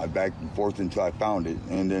 I backed and forth until I found it,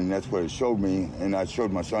 and then that's what it showed me, and I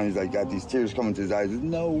showed my son. He's like, got these tears coming to his eyes.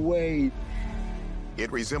 No way.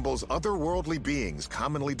 It resembles otherworldly beings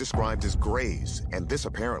commonly described as greys, and this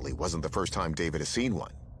apparently wasn't the first time David has seen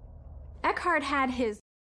one. Eckhart had his...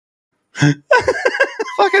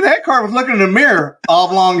 Fucking Eckhart was looking in the mirror.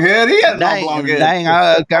 Oblong head. He had an oblong head. Dang,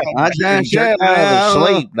 I jerked out of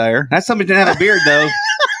sleep there. That's somebody didn't have a beard, though.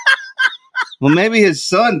 Well, maybe his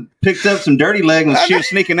son picked up some dirty leg and was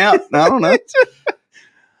sneaking out. I don't know.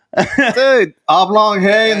 Dude, oblong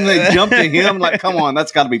head, and they jumped to him. Like, come on,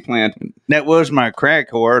 that's got to be planned. That was my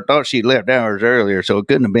crack whore. I thought she left hours earlier, so it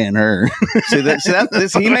couldn't have been her.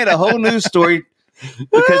 He made a whole news story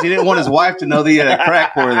because he didn't want his wife to know that he had a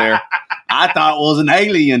crack whore there. I thought it was an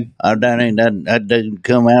alien. I didn't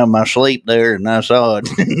come out of my sleep there, and I saw it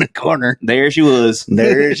in the corner. There she was.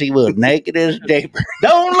 There she was, naked as a japer.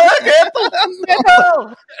 Don't look at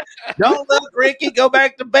the Don't look, Ricky. Go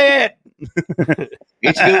back to bed.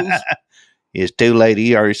 It's too late.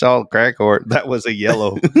 He already saw the crack whore. That was a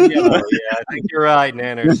yellow. Yellow, yeah, I think you're right,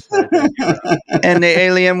 Nanners. And the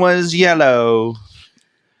alien was yellow.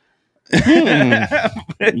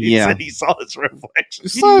 He said he saw his reflection.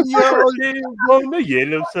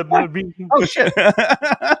 Yellow submarine. Oh shit!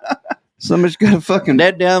 Somebody's got a fucking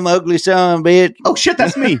that dumb ugly son, bitch. Oh shit,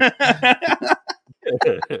 that's me.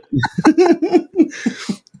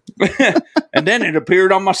 And then it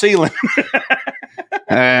appeared on my ceiling.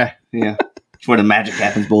 Yeah, it's where the magic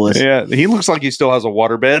happens, boys. Yeah, he looks like he still has a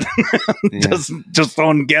waterbed. Just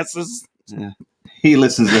throwing guesses. Yeah. He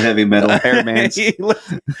listens to heavy metal hairbands.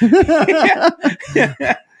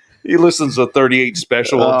 He listens to 38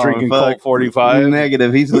 Special while drinking Colt 45.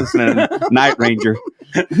 Negative. He's listening to Night Ranger.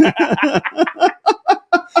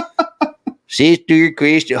 Sister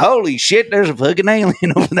Christian. Holy shit, there's a fucking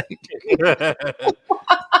alien over there.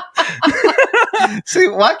 See,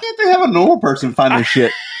 why can't they have a normal person find this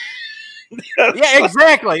shit? Yeah,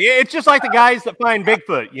 exactly. It's just like the guys that find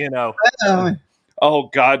Bigfoot, you know. Oh,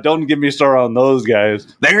 God, don't get me started on those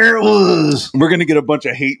guys. There it was. We're going to get a bunch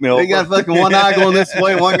of hate mail. They got fucking one eye going this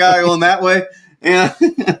way, one guy going that way. Yeah.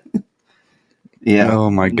 Yeah.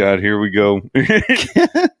 Oh, my God. Here we go.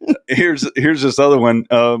 Here's this other one.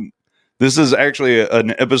 This is actually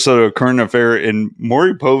an episode of Current Affair, and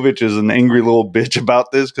Maury Povich is an angry little bitch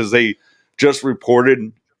about this because they just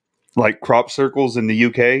reported like crop circles in the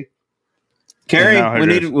UK.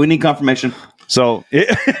 Carrie, we need confirmation. So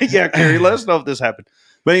yeah, Carrie, let us know if this happened.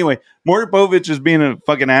 But anyway, Maury Povich is being a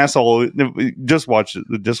fucking asshole. Just watch it.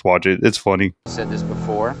 Just watch it. It's funny. I said this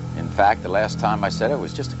before. In fact, the last time I said it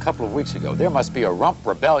was just a couple of weeks ago. There must be a rump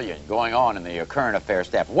rebellion going on in the Current Affairs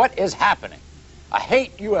staff. What is happening? I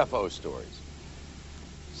hate UFO stories.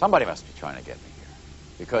 Somebody must be trying to get me here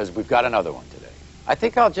because we've got another one today. I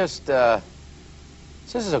think I'll just, this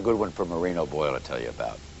is a good one for Marino Boyle to tell you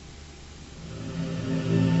about.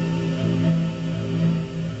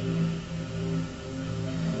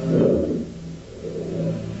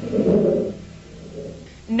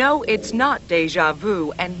 No, it's not deja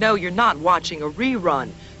vu, and no, you're not watching a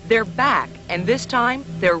rerun. They're back, and this time,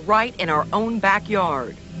 they're right in our own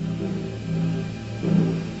backyard.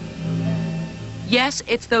 Yes,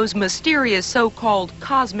 it's those mysterious so-called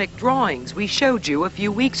cosmic drawings we showed you a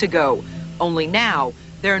few weeks ago. Only now,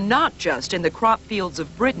 they're not just in the crop fields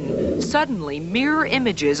of Britain. Suddenly, mirror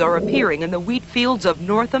images are appearing in the wheat fields of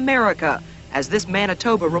North America, as this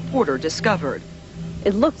Manitoba reporter discovered.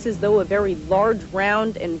 It looks as though a very large,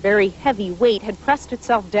 round, and very heavy weight had pressed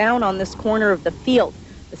itself down on this corner of the field.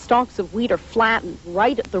 The stalks of wheat are flattened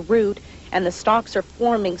right at the root, and the stalks are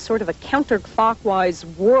forming sort of a counterclockwise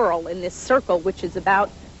whirl in this circle, which is about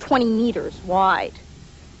 20 meters wide.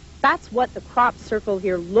 That's what the crop circle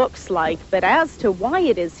here looks like, but as to why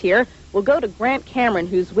it is here, we'll go to Grant Cameron,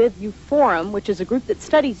 who's with UFOrum, which is a group that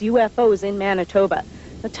studies UFOs in Manitoba.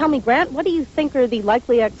 Now tell me, Grant, what do you think are the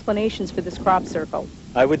likely explanations for this crop circle?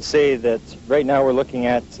 I would say that right now we're looking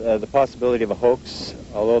at the possibility of a hoax,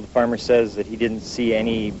 although the farmer says that he didn't see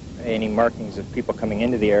any markings of people coming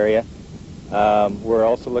into the area. We're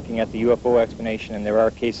also looking at the UFO explanation, and there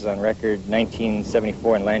are cases on record,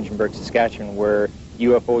 1974 in Langenburg, Saskatchewan, where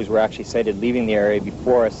UFOs were actually sighted leaving the area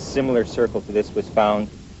before a similar circle to this was found.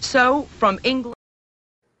 So, from England...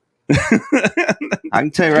 I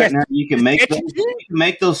can tell you right now, you can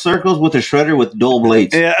make those circles with a shredder with dull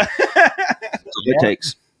blades. Yeah. That's all it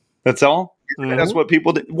takes. That's all? Mm-hmm. That's what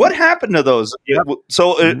people did. What happened to those? Yeah.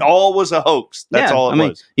 So it all was a hoax. That's all it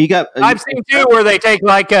was. You got. I've seen too where they take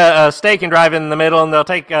like a stake and drive in the middle, and they'll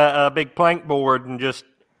take a big plank board and just.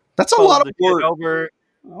 That's a lot of work. Over.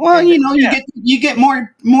 Well, you get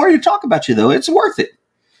more to talk about you though. It's worth it.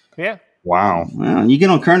 Yeah. Wow. Well, you get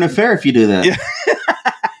on Current Affair if you do that. Yeah.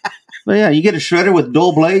 But yeah, you get a shredder with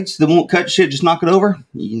dull blades that won't cut shit, just knock it over.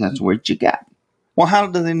 That's what you got. Well, how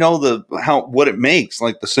do they know what it makes,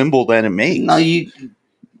 like the symbol that it makes? No,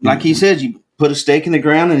 like he said, you put a stake in the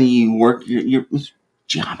ground and you work your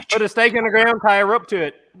geometry. Put a stake in the ground, tie a rope to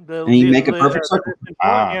it, and you make a perfect circle.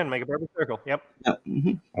 Make a perfect circle. Yep.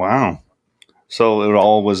 Mm-hmm. Wow. So it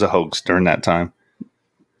all was a hoax during that time.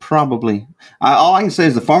 Probably. All I can say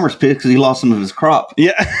is the farmer's pissed because he lost some of his crop.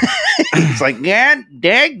 Yeah. It's like, yeah,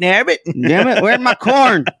 dag nabbit. Damn it, where's my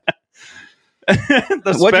corn?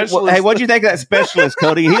 What'd you think of that specialist,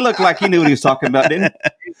 Cody? He looked like he knew what he was talking about, didn't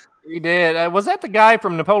he? He did. Was that the guy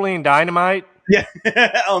from Napoleon Dynamite? Yeah.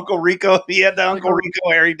 Uncle Rico. He had the Uncle Rico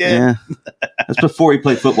hair. He did. Yeah. That's before he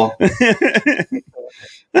played football.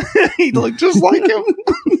 He looked just like him.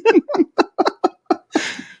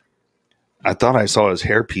 I thought I saw his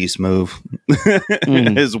hairpiece move.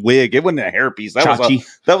 His wig. It wasn't a hairpiece.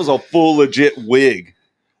 That was a full legit wig.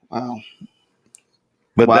 Wow.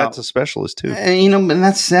 But that's a specialist too. And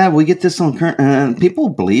that's sad. We get this on current. People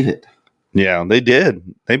believe it. Yeah, they did.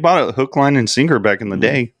 They bought a hook, line, and sinker back in the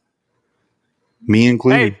day. Me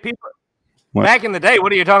included. Hey, people. Back in the day,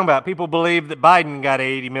 what are you talking about? People believe that Biden got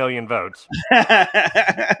 80 million votes.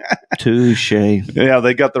 Touche. Yeah,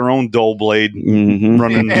 they got their own dull blade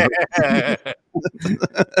running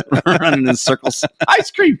in circles.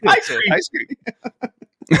 Ice cream.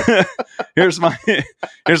 Here's my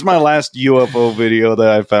last UFO video that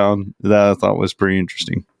I found that I thought was pretty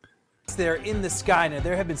interesting. They're in the sky now.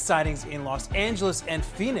 There have been sightings in Los Angeles and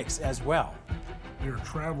Phoenix as well. They're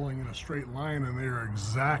traveling in a straight line, and they are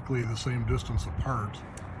exactly the same distance apart.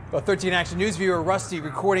 Well, 13 Action News viewer Rusty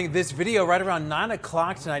recording this video right around 9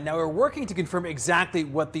 o'clock tonight. Now, we're working to confirm exactly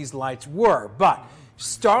what these lights were, but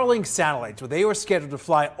Starlink satellites, they were scheduled to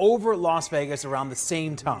fly over Las Vegas around the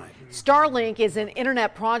same time. Starlink is an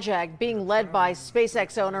internet project being led by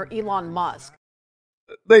SpaceX owner Elon Musk.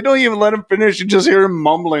 They don't even let him finish. You just hear him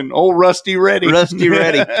mumbling, "Oh, Rusty Ready." Rusty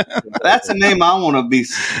Ready. That's a name I want to be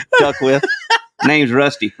stuck with. Name's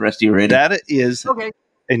Rusty. Rusty Ready. That is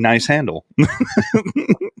a nice handle.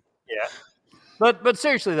 Yeah. But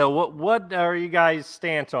seriously, though, what are you guys'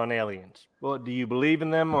 stance on aliens? Well, do you believe in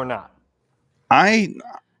them or not?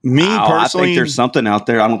 Me personally, I think there's something out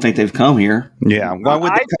there. I don't think they've come here. Yeah, why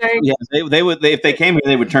would they would if they came here,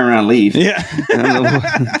 they would turn around and leave. Yeah,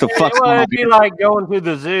 the fuck's Well, it'd be like going to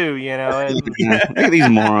the zoo, you know. And, Look at these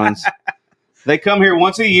morons. They come here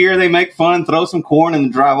once a year. They make fun, throw some corn,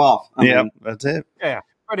 and drive off. I mean, that's it. yeah,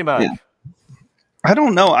 pretty much. Yeah. I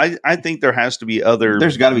don't know. I think there has to be other.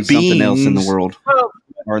 There's got to be something else in the world Well,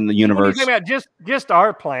 or in the when universe. you think about just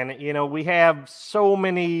our planet, you know, we have so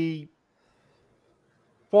many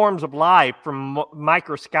forms of life, from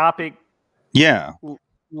microscopic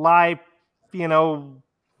life, you know,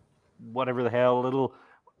 whatever the hell, little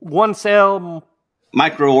one cell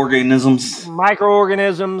microorganisms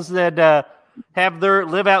that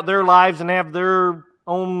live out their lives and have their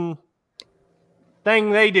own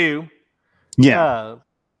thing they do. I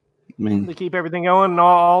mean, to keep everything going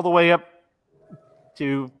all the way up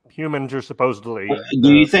to humans are supposedly.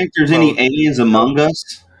 Do you think there's any aliens among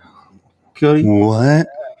us, Cody? What?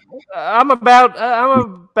 I'm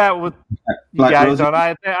about with you Like guys Rosie? on.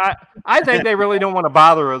 I think they really don't want to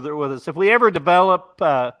bother with us. If we ever develop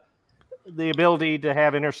the ability to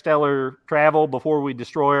have interstellar travel before we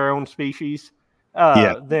destroy our own species,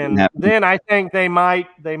 then I think they might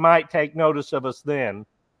take notice of us then.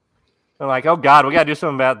 They're like, oh God, we got to do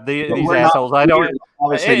something about these assholes. I don't.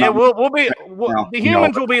 The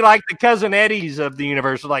humans will be like the cousin Eddies of the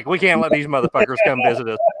universe. Like, we can't let these motherfuckers come visit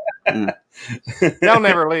us. They'll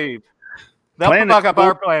never leave. They'll fuck up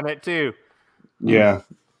our planet too. Yeah.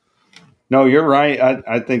 No, you're right.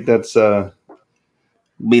 I think that's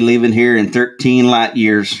be leaving here in 13 light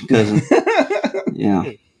years, cousin.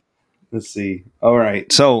 Yeah. Let's see. All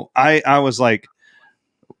right. So I was like,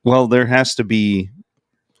 well, there has to be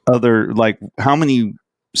other, like, how many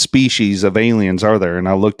species of aliens are there? And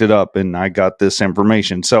I looked it up and I got this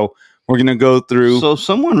information. So we're going to go through. So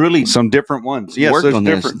someone really some different ones. Yes, worked on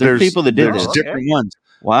this. There's people that did this. this. Different ones.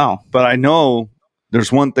 Wow. But I know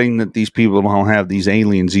there's one thing that these people don't have, these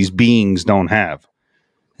aliens, these beings don't have.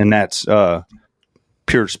 And that's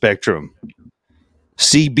pure spectrum.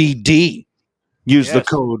 CBD. Use the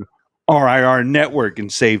code RIR Network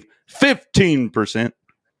and save 15%.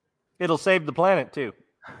 It'll save the planet too.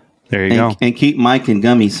 There you go. And keep Mike in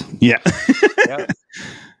gummies. Yeah.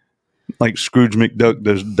 Like Scrooge McDuck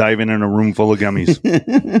does, diving in a room full of gummies.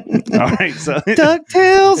 All right. So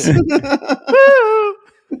DuckTales.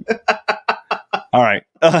 All right.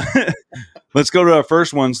 Let's go to our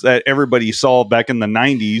first ones that everybody saw back in the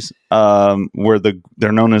 90s, where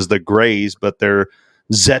they're known as the Greys, but they're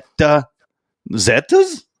Zetas?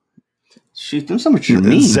 Shoot, them so much you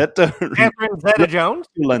mean. Catherine Zeta-Jones?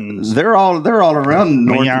 They're all around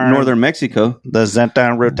northern Mexico. The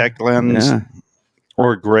Zeta Reticulans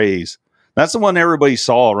or Greys. That's the one everybody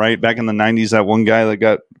saw, right? Back in the 90s, that one guy that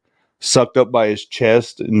got sucked up by his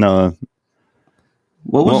chest. And,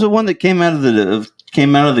 what was the one that came out of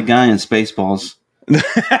the guy in Spaceballs?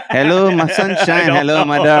 Hello, my sunshine. Hello,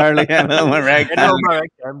 my darling. Hello, my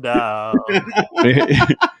ragtime doll.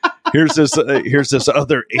 Here's this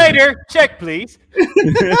other Later, check please.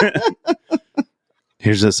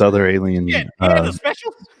 Here's this other alien the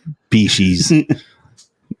special species.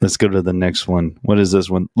 Let's go to the next one. What is this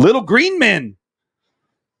one? Little Green Men.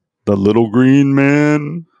 The Little Green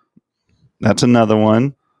Men. That's another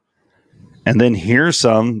one. And then here's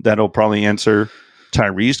some that'll probably answer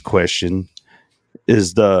Tyree's question.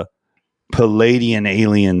 Is the Palladian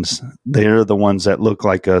aliens. They're the ones that look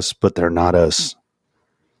like us, but they're not us.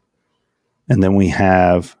 And then we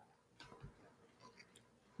have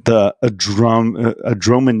the Andromeda.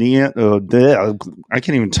 I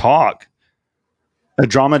can't even talk.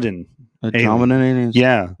 Andromedan aliens.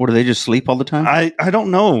 Yeah. What, do they just sleep all the time? I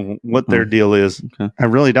don't know what their deal is. Okay. I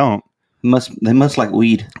really don't. They must like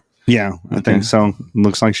weed. Yeah, I think so.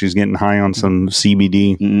 Looks like she's getting high on some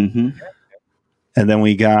CBD. Mm-hmm. And then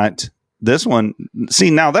we got this one.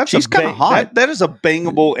 See, now that's she's kind of hot. That is a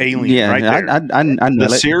bangable alien right there. I know the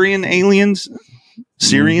Syrian aliens.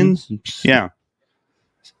 Syrians? Mm-hmm. Yeah.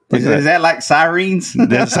 Is that like sirens?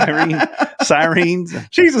 Sirens.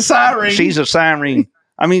 She's a siren. She's a siren.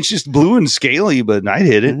 I mean, she's blue and scaly, but I'd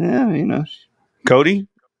hit it. Yeah, you know. Cody?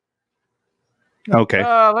 Okay.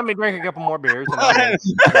 Let me drink a couple more beers.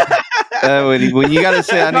 When you got to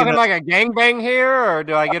say, I'm talking like a gangbang here, or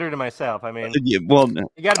do I get her to myself? I mean, you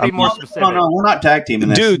got to be more specific. No, we're not tag teaming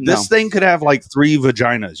this. Dude, this thing could have like 3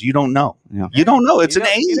 vaginas. You don't know. Yeah. You don't know. It's an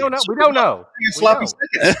alien. We don't know. Sloppy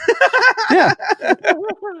seconds. Yeah.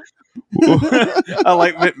 I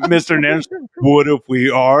like Mr. Nance. What if we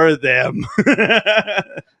are them?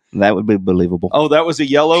 That would be believable. Oh, that was a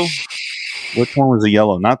yellow? Which one was a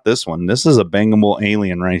yellow? Not this one. This is a bangable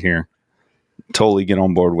alien right here. totally get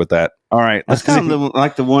on board with that. All right, that's kind of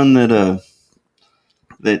like the one that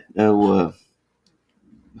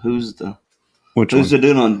who's the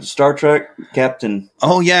dude on Star Trek, Captain?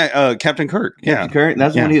 Oh yeah, Captain Kirk. Captain Kirk.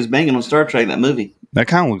 That's when he was banging on Star Trek. That movie. That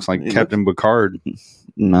kind of looks like Captain Picard,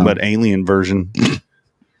 but alien version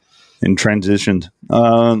and transitioned.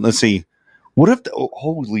 Let's see. What if?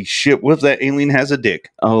 Holy shit! What if that alien has a dick?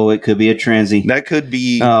 Oh, it could be a transy. That could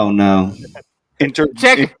be. Oh no!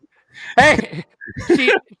 Check. Hey,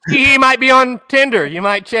 he might be on Tinder. You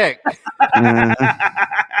might check.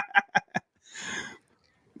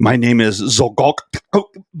 My name is Zogok.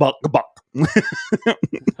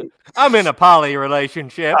 I'm in a poly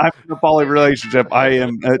relationship. I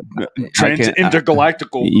am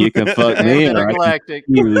intergalactical. You can fuck me. Intergalactic.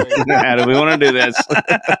 How do we want to do this?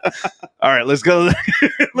 All right, let's go.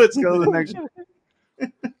 Let's go to the next one.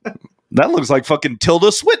 That looks like fucking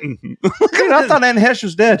Tilda Swinton. Dude, I thought Anne Hesh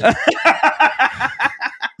was dead.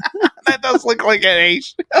 That does look like an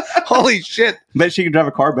H. Holy shit. Bet she can drive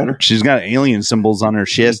a car better. She's got alien symbols on her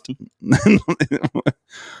chest.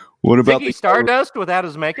 What about Ziggy Stardust without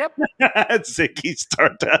his makeup? Ziggy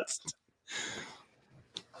Stardust.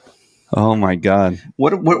 Oh my god!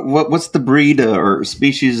 What's the breed or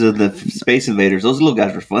species of the Space Invaders? Those little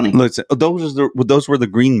guys are funny. Listen, those were the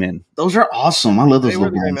Green Men. Those are awesome. I love those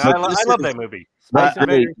little guys. I love that movie. Space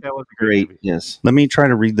Invaders, that was a great movie. Yes. Let me try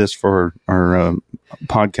to read this for our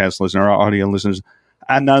podcast listeners, our audio listeners.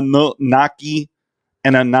 Anunnaki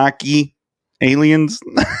aliens.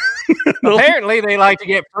 Apparently, they like to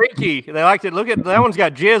get freaky. They like to look at that one's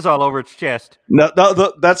got jizz all over its chest. No,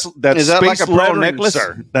 that's is that space like a pearl lettering, necklace?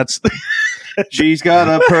 Sir. That's she's got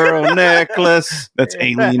a pearl necklace. That's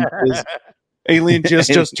alien. Alien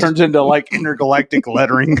just turns into like intergalactic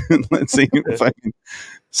lettering. Let's see if I can.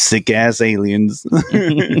 Sick ass aliens,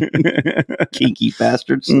 kinky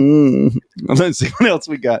bastards. Let's see what else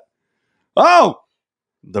we got. Oh,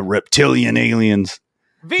 the reptilian aliens.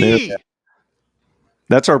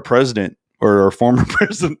 That's our president or our former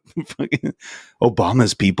president.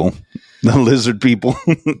 Obama's people, the lizard people.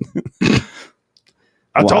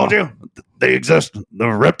 I told you they exist. The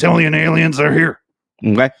reptilian aliens are here.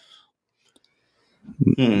 Okay.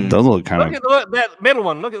 Those look kind of. Look at that middle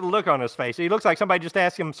one. Look at the look on his face. He looks like somebody just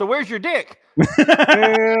asked him, "So where's your dick?" He's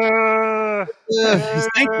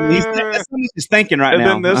thinking right and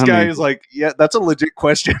now. And then this guy is like, "Yeah, that's a legit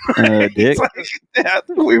question." Dick. Like, yeah,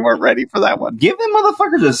 we weren't ready for that one. Give them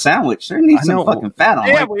motherfuckers a sandwich. There needs some fucking fat on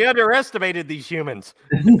it. Yeah, we underestimated these humans.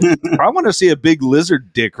 I want to see a big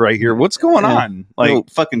lizard dick right here. What's going on? Like,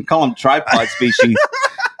 fucking call them tripod species.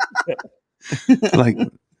 Like.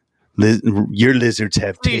 Your lizards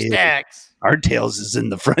have tails. Our tails is in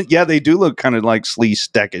the front. Yeah, they do look kind of like Slee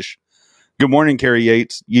Steckish. Good morning, Carrie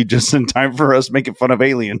Yates. You just in time for us making fun of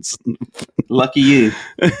aliens. Lucky you.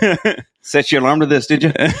 Set your alarm to this, did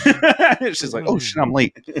you? She's like, oh shit, I'm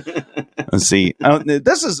late. Let's see.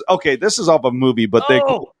 This is off a movie, but they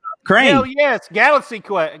Crane. Hell yes, Galaxy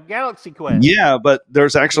Quest. Yeah, but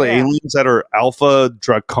there's actually aliens that are Alpha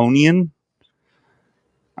Draconian.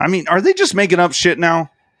 I mean, are they just making up shit now?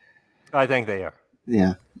 I think they are.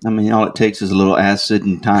 Yeah. I mean, all it takes is a little acid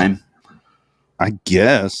and time. I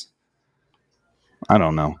guess. I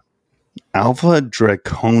don't know. Alpha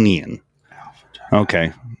Draconian.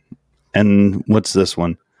 Okay. And what's this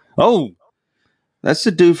one? Oh, that's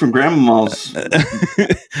the dude from Grandma's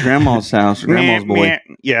house. Grandma's boy.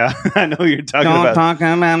 Yeah, I know you're talking about. Don't talk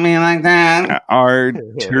about me like that. Our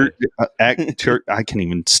actor. I can't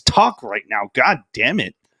even talk right now. God damn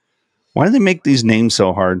it. Why do they make these names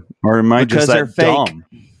so hard? Or am I because just that dumb?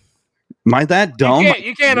 Am I that dumb?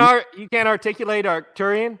 You can't articulate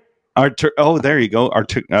Arcturian? Oh, there you go.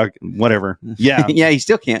 Whatever. Yeah. Yeah, you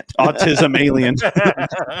still can't. Autism alien.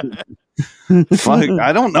 Fuck,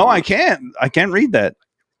 I don't know. I can't read that.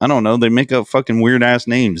 I don't know. They make up fucking weird ass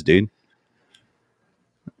names, dude.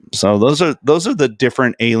 So those are the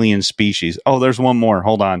different alien species. Oh, there's one more.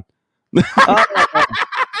 Hold on.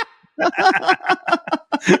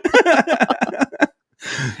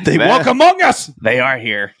 They walk among us. They are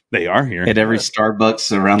here. They are here at every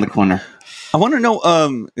Starbucks around the corner. I want to know,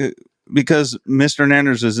 because Mr.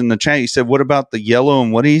 Nanners is in the chat. He said, "What about the yellow?"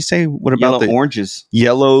 And what did he say? What about the oranges?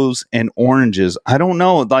 Yellows and oranges. I don't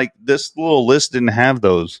know. Like this little list didn't have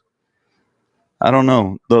those. I don't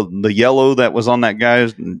know. The yellow that was on that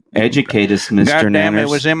guy's. Educate us, Mr. God damn, Nanners. it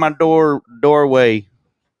was in my doorway.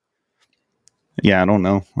 Yeah, I don't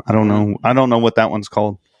know. I don't know what that one's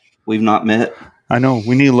called. We've not met. I know.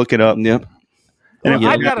 We need to look it up. Yep. Well,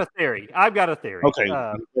 I've got a theory. Okay.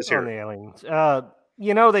 On the aliens.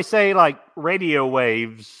 They say like radio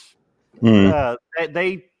waves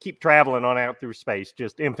They keep traveling on out through space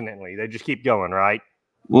just infinitely. They just keep going, right?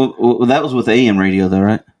 Well, that was with AM radio, though,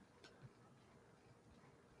 right?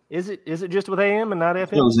 Is it just with AM and not FM?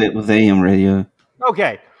 That was it with AM radio.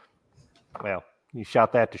 Okay. Well, you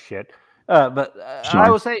shot that to shit. But I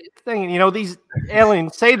was thinking, these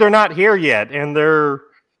aliens say they're not here yet, and they're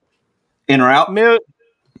in or out,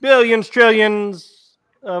 billions, trillions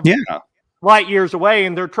of light years away,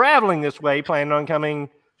 and they're traveling this way, planning on coming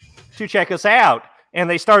to check us out. And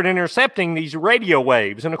they start intercepting these radio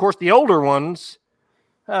waves, and of course, the older ones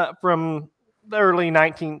from the early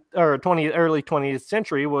 20th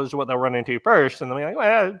century was what they'll run into first, and they'll be like,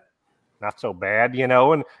 well, not so bad,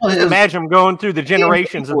 and imagine them going through the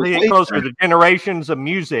generations as they get closer to the generations of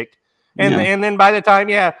music. And then by the time,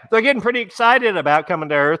 they're getting pretty excited about coming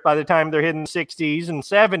to Earth by the time they're hitting the 60s and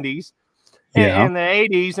 70s and the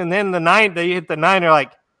 80s, and then they hit the 9, they're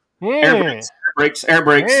like, air brakes.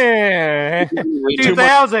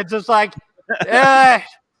 2000s, it's like,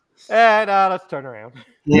 no, let's turn around.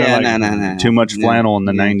 No. Too much flannel in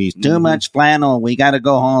the 90s. Too much flannel. We got to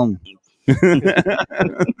go home.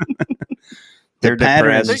 They're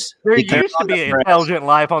depressed. There used to be intelligent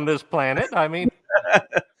life on this planet. I mean,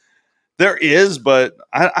 there is, but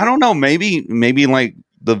I don't know. Maybe like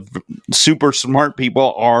the super smart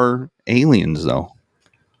people are aliens, though.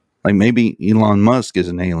 Like maybe Elon Musk is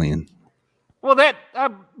an alien. Well, that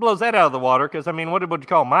blows that out of the water because I what would you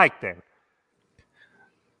call Mike then?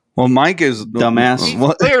 Well, Mike is dumbass. He's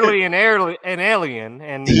clearly an alien,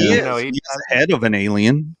 and he's the head of an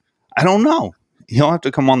alien. I don't know. He'll have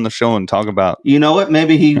to come on the show and talk about. You know what?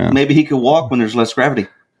 Maybe he could walk when there's less gravity.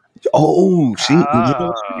 Oh, see, that's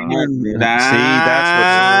what.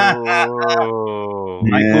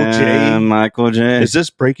 Michael J. Is this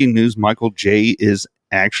breaking news? Michael J. is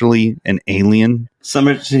actually an alien.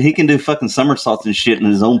 He can do fucking somersaults and shit in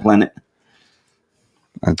his own planet.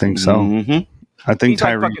 I think so. Mm-hmm. I think he's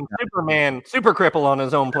like fucking Superman, super cripple on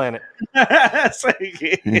his own planet. Now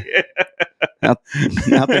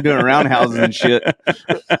they're doing roundhouses and shit.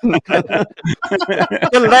 the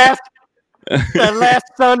last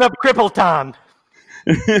son of Crippleton.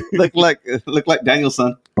 look like Daniel's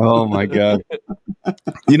son. Oh my god!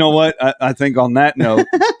 You know what? I think on that note,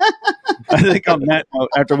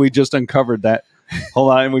 after we just uncovered that, hold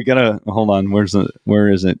on. Where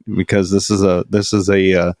is it? Because this is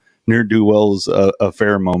a ne'er-do-wells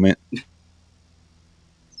affair moment.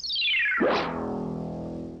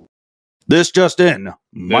 This just in.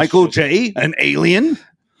 Michael J., an alien?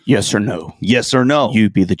 Yes or no? Yes or no? You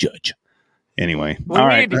be the judge. Anyway. We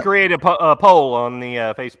need to create a poll on the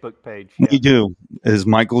Facebook page. We do. Is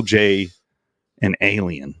Michael J. an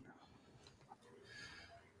alien?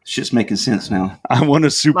 It's just making sense now. I want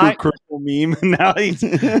a super critical meme. Now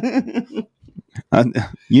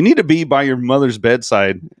you need to be by your mother's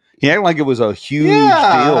bedside. He acted like it was a huge deal.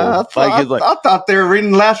 I thought they were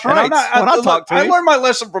reading last rites. I learned my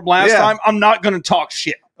lesson from last time. I'm not going to talk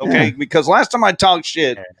shit, okay? Yeah. Because last time I talked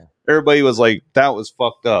shit, everybody was like, that was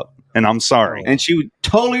fucked up. And I'm sorry. And she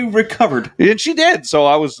totally recovered. And she did.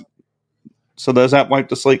 So does that wipe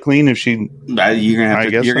the slate clean if she... You're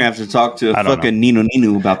going to have to talk to fucking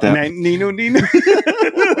Nino about that. Nino.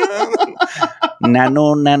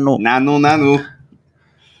 Nano.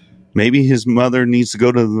 Maybe his mother needs to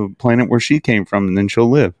go to the planet where she came from, and then she'll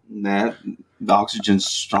live. The oxygen's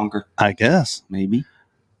stronger. I guess. Maybe.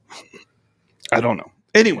 I don't know.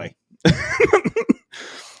 Anyway.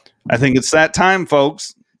 I think it's that time,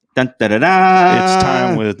 folks. Dun, da, da, da. It's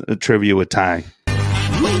time with a trivia with Ty.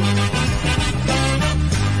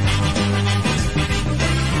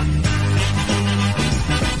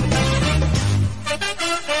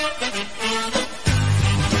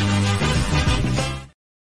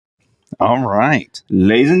 All right.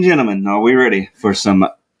 Ladies and gentlemen, are we ready for some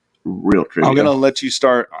real trivia? I'm going to let you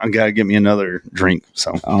start. I got to get me another drink.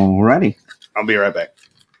 So, all righty. I'll be right back.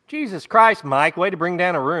 Jesus Christ, Mike. Way to bring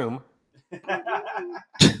down a room.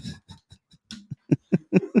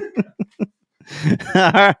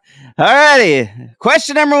 All righty.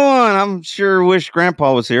 Question number 1. I'm sure wish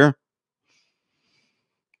Grandpa was here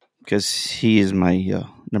because he is my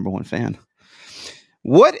number 1 fan.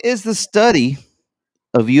 What is the study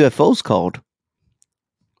of UFOs called?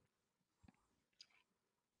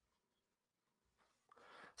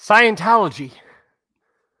 Scientology.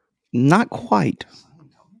 Not quite.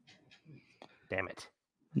 Damn it.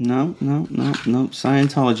 No.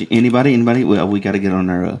 Scientology. Anybody? Well, we got to get on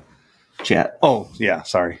our chat. Oh, yeah.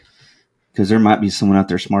 Sorry. Because there might be someone out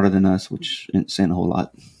there smarter than us, which ain't saying a whole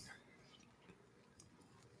lot.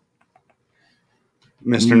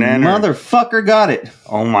 Mr. Nanner. Motherfucker got it.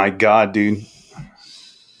 Oh, my God, dude.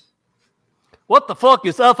 What the fuck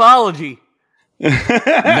is ufology?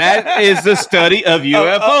 That is the study of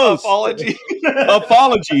UFOs. Ufology.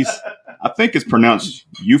 Ufologies. I think it's pronounced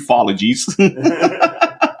ufologies.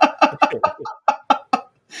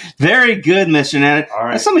 Very good, Mr. Nana. All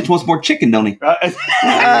right. Somebody wants more chicken, don't he?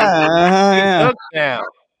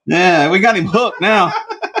 Yeah, we got him hooked now.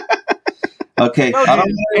 Okay.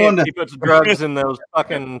 He puts drugs in those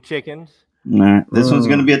fucking chickens. All right. This one's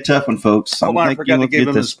going to be a tough one, folks. Hold on, I forgot to give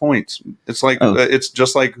him his points. It's like it's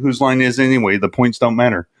just like whose line is anyway. The points don't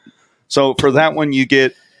matter. So for that one, you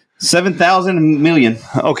get 7,000 million.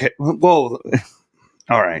 Okay. Well,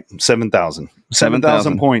 all right. 7,000.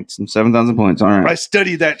 7,000 points. 7,000 points. All right. I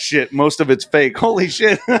studied that shit. Most of it's fake. Holy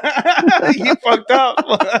shit. You fucked up.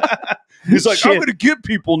 He's like, I'm going to get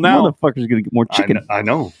people now. Motherfucker's going to get more chicken. I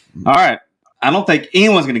know. All right. I don't think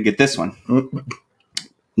anyone's going to get this one.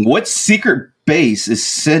 What secret base is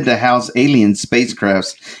said to house alien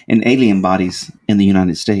spacecrafts and alien bodies in the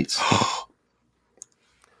United States?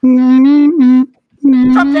 Trump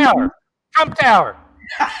Tower. Trump Tower.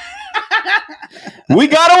 We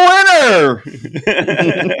got a winner.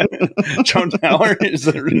 Trump Tower is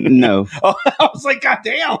there? No. Oh, I was like, God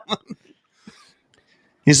damn.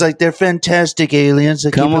 He's like, they're fantastic aliens.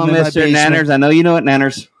 Come on, Mr. Nanners. I know you know it,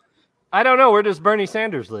 Nanners. I don't know. Where does Bernie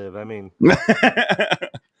Sanders live? I mean,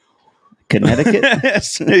 Connecticut?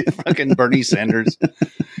 Fucking Bernie Sanders.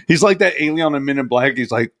 He's like that alien in Men in Black.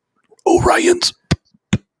 He's like, Orion's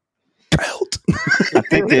belt. I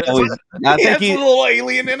think they always. I he think has a little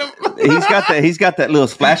alien in him. He's got that little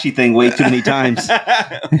splashy thing way too many times.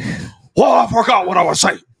 Well, I forgot what I was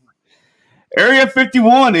saying. Area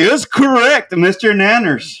 51 is correct, Mr.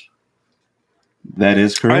 Nanners. That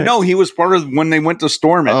is correct. I know he was part of when they went to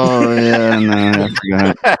storm it. Oh yeah, no, I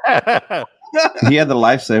forgot. He had the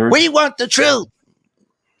lifesaver. We want the truth.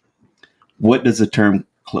 What does the term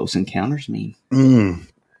close encounters mean?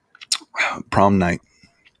 Prom night.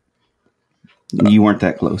 You weren't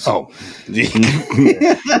that close. Oh.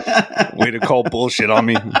 Way to call bullshit on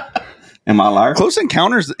me. Am I a liar? Close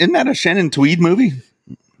Encounters, isn't that a Shannon Tweed movie?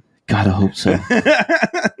 Gotta hope so.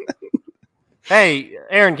 Hey,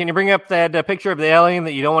 Aaron, can you bring up that picture of the alien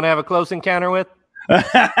that you don't want to have a close encounter with?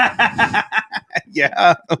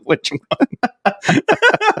 Yeah, which one?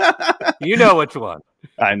 You know which one.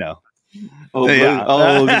 I know. Oh, blue,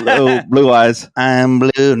 yeah. Blue eyes. I'm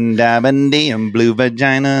blue and diamond and blue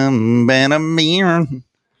vagina and beer.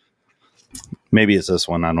 Maybe it's this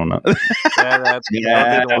one. I don't know. Yeah,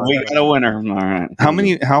 we got a winner. All right.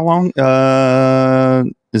 How long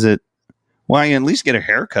is it? Well, I can at least get a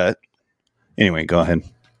haircut. Anyway, go ahead.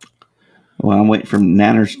 Well, I'm waiting for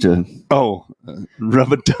Nanners to. Oh,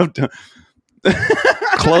 rub-a-dub-dub.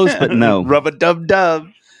 Close, but no. Rub-a-dub-dub.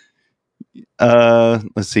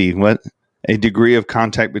 Let's see. What? A degree of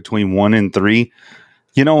contact between 1 and 3.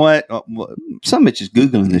 You know what? Some bitch is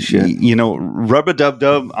Googling this shit. You know,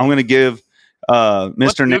 rub-a-dub-dub. I'm going to give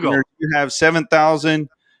Mr. Nanner, you have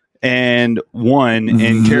 7,001,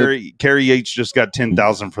 and Carrie H just got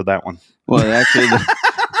 10,000 for that one. Well, actually,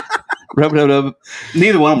 rub-a-dub-dub.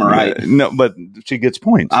 Neither one of them are right. No, but she gets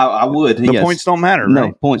points. I would. The points don't matter. No,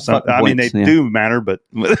 right? points. I mean, they do matter, but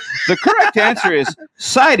the correct answer is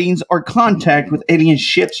sightings or contact with alien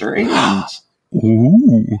ships or aliens.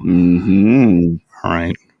 Ooh. Mm-hmm. All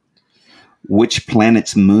right. Which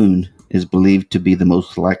planet's moon is believed to be the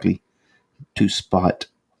most likely to spot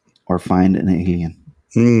or find an alien?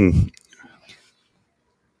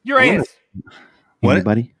 Uranus. What?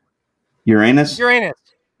 Anybody? Uranus? Uranus.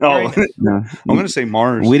 Oh, no. I'm going to say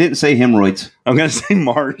Mars. We didn't say hemorrhoids. I'm going to say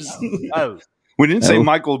Mars. Oh. We didn't say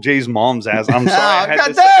Michael J's mom's ass. I'm sorry.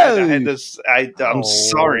 I'm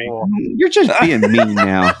sorry. You're just being mean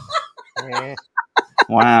now.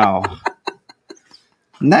 Wow.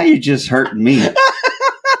 Now you're just hurting me.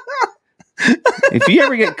 If you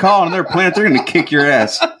ever get caught on their planet, they're going to kick your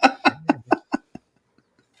ass.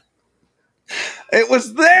 It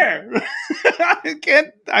was there.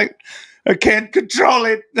 I can't control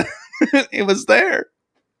it. It was there.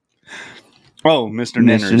 Oh, Mr.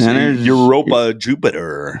 Nanners. Europa,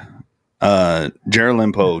 Jupiter.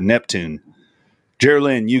 Jerilimpo, Neptune.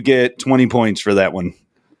 Jerilyn, you get 20 points for that one.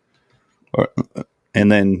 And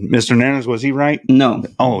then Mr. Nanners, was he right? No.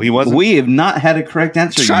 Oh, he wasn't? We have not had a correct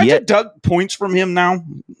answer Should yet. I deduct points from him now?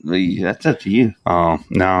 That's up to you. Oh,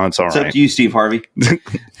 no, it's all right. It's up to you, Steve Harvey.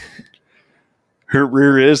 Her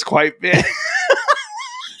rear is quite big.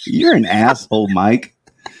 You're an asshole, Mike.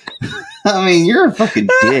 I mean, you're a fucking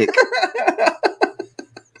dick.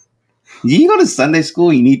 You go to Sunday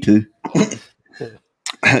school? You need to.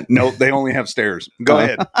 No, they only have stairs. Go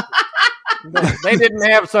ahead. They didn't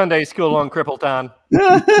have Sunday school on Crippleton.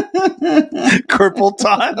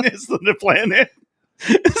 Crippleton is the planet.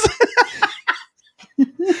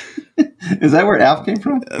 Is that where Alf came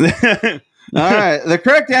from? All right. The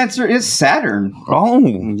correct answer is Saturn.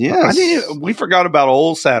 Oh, yes. We forgot about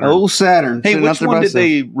old Saturn. Old Saturn. Hey, which one did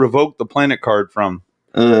they revoke the planet card from?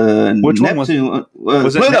 Which Neptune, one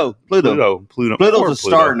was it? Pluto. Pluto's a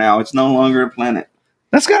star now. It's no longer a planet.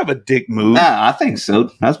 That's kind of a dick move. Nah, I think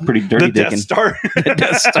so. That's pretty dirty. The Death Star. The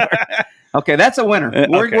Death Star. Okay, that's a winner.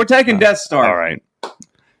 We're taking Death Star. All right.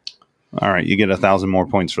 You get 1,000 more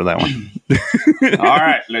points for that one. All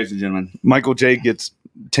right, ladies and gentlemen. Michael J gets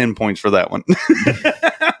 10 points for that one.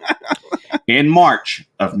 In March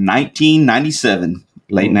of 1997,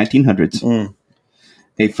 late 1900s,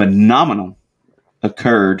 a phenomenon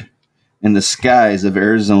occurred in the skies of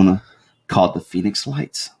Arizona called the Phoenix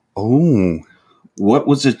Lights. Oh. What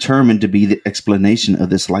was determined to be the explanation of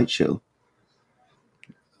this light show?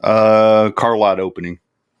 Car lot opening.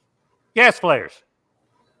 Gas flares.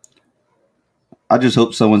 I just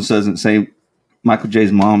hope someone doesn't say Michael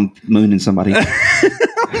J's mom mooning somebody.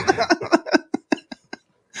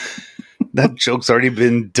 That joke's already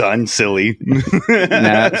been done, silly.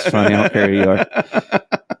 Nah, it's funny. I don't care who you are.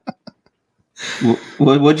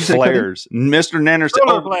 What'd you say? Flares. Mr. Nanners.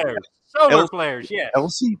 Solar flares. Solar flares, yes.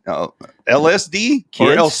 LSD or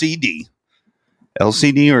LCD?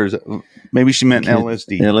 LCD or is it, maybe she meant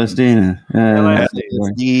LSD. LSD.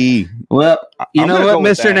 LSD. Well, you know what,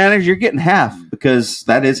 Mr. Nanners? You're getting half because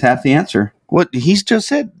that is half the answer. What he's just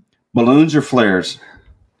said. Balloons or flares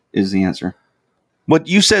is the answer. What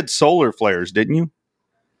you said solar flares, didn't you?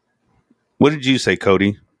 What did you say,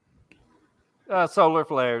 Cody? Solar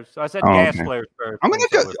flares. I said gas flares first. I'm gonna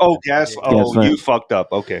go. Oh, gas. Oh, you fucked up.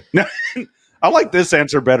 Okay. I like this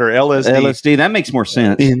answer better. LSD. LSD. That makes more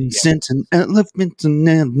sense.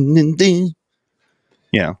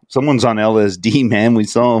 Yeah, someone's on LSD, man. We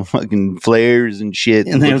saw fucking flares and shit.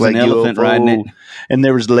 And there was an elephant riding it. And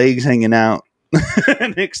there was legs hanging out.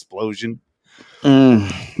 An explosion.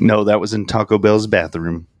 No, that was in Taco Bell's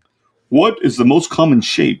bathroom. What is the most common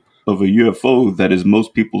shape of a UFO that is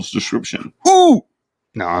most people's description? Ooh!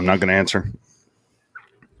 No, I'm not going to answer.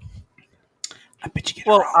 I bet you get it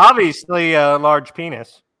wrong. Obviously, a large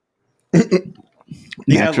penis.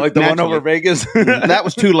 Yeah, like the one over Vegas. That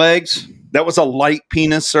was 2 legs. That was a light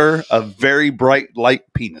penis, sir. A very bright light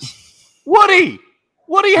penis. Woody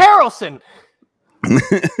Harrelson.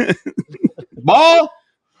 Ball.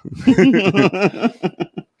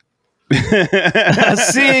 A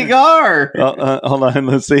cigar. Hold on,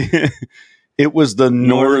 let's see. It was the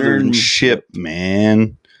Northern Ship,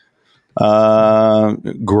 man.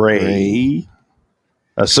 Gray.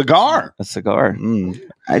 A cigar.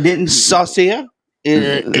 I didn't. Saucier.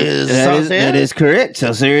 That is correct.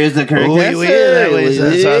 Saucier is the correct answer.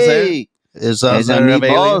 Is saucier of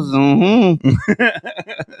alien?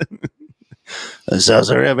 A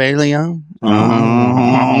saucer of alien?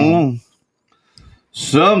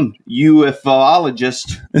 Some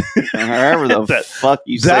UFOologist, however the fuck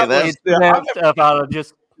you say that.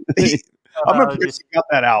 UFOologist. I'm going to cut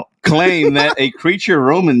that out. Claim that a creature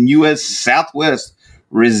roaming U.S. Southwest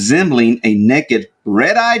resembling a naked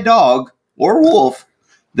red-eyed dog or wolf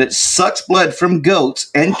that sucks blood from goats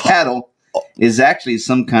and cattle is actually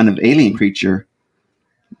some kind of alien creature.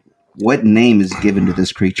 What name is given to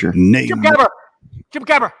this creature?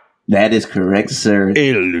 Chupacabra. That is correct, sir.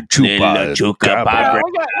 El Chupacabra.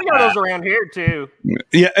 We got those around here too.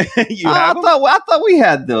 Yeah, I thought we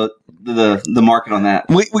had the market on that.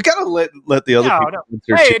 We gotta let the other people.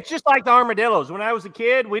 Hey, it's just like the armadillos. When I was a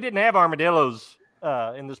kid, we didn't have armadillos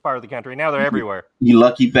in this part of the country. Now they're everywhere. You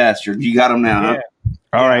lucky bastard! You got them now. Yeah.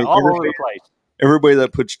 Huh? All right, all over the place. Everybody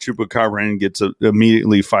that puts Chupacabra in gets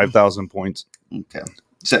immediately 5,000 points. Okay,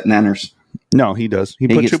 except Nanners. No, he does. He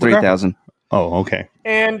gets 3,000. Oh, okay.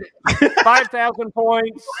 And 5,000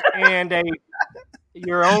 points and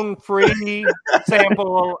your own free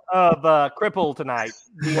sample of Cripple tonight.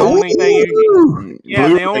 The only thing,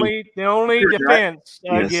 the only defense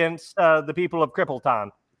against the people of Crippleton.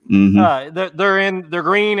 Mm-hmm. They're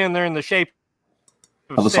green and they're in the shape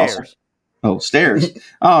of stairs. Saucer. Oh, stairs.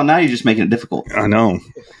 Oh, now you're just making it difficult. I know.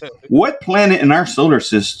 What planet in our solar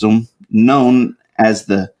system, known as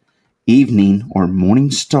the evening or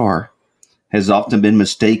morning star, has often been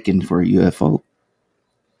mistaken for a UFO?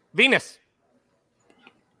 Venus.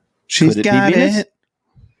 She's got it.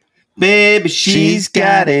 Baby, she's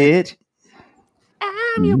got it.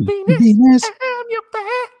 I'm your Venus. I'm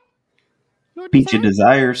your Peach of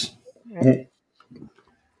Desires.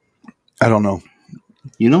 I don't know.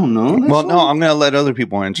 You don't know? Well, no, I'm going to let other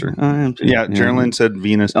people answer. Yeah, Geraldine said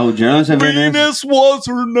Venus. Oh, Geraldine said Venus. Venus was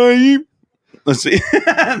her name. Let's see.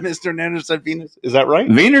 Mr. Nana said Venus. Is that right?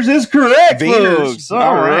 Venus is correct, Venus. folks.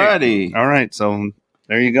 Alrighty. All right. So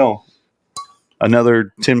there you go.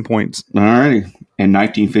 Another 10 points. Alrighty. In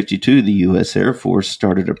 1952, the U.S. Air Force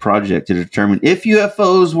started a project to determine if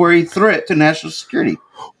UFOs were a threat to national security.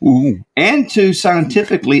 Ooh. And to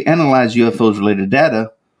scientifically analyze UFOs related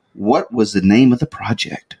data. What was the name of the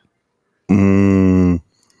project? The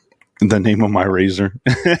name of my razor.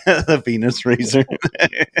 The Venus razor.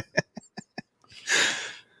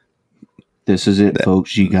 This is it,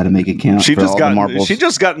 folks. You got to make it count. She just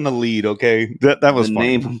got in the lead, okay? That was the fun.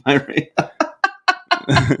 name of my razor.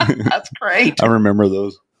 That's great. I remember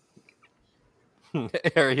those.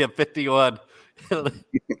 Area 51.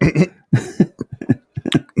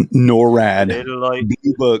 NORAD.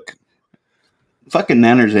 Blue Book. Fucking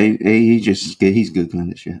Nanners, he's Googling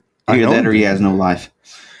this shit. Either that or he has no life.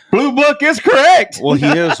 Blue Book is correct. Well,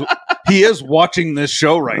 he is watching this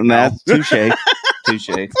show right now. Touche.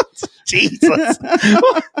 Jesus.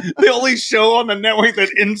 The only show on the network that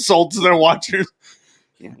insults their watchers.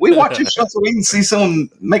 We watch this show so we can see someone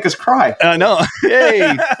make us cry. I know.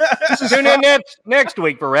 Yay. Tune in next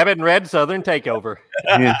week for Rabbit and Red Southern Takeover.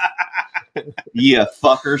 Yeah,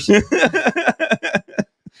 fuckers.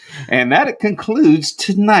 And that concludes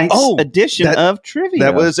tonight's edition of Trivia.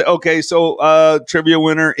 That was okay. So, trivia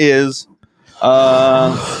winner is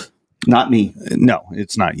not me. No,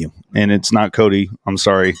 it's not you, and it's not Cody. I'm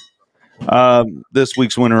sorry. This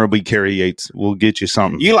week's winner will be Carrie Yates. We'll get you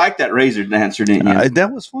something. You liked that razor dancer, didn't you?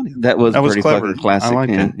 That was funny. That was pretty clever. Fucking classic. I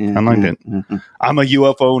liked it. Yeah, I liked it. Mm-hmm. I'm a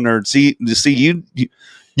UFO nerd. See,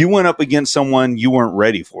 you went up against someone you weren't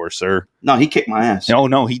ready for, sir. No, he kicked my ass. Oh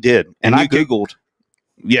no, he did, and I Googled.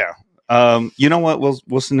 Yeah. You know what?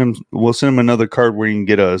 We'll send him another card where you can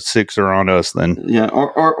get a sixer on us then. Yeah,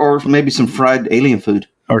 or maybe some fried alien food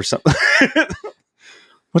or something.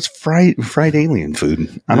 What's fried alien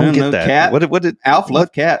food? I don't get that. Cat. What did Alf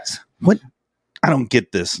love cats? What? I don't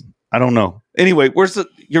get this. I don't know. Anyway, where's the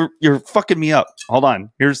you're fucking me up. Hold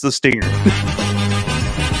on. Here's the stinger.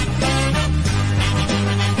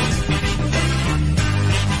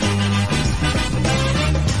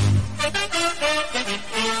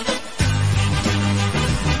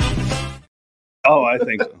 Oh, I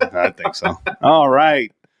think so. All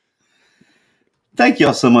right. Thank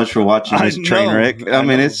y'all so much for watching this train wreck. I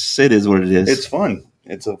mean, it is what it is. It's fun.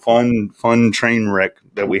 It's a fun train wreck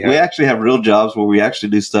that we have. We actually have real jobs where we actually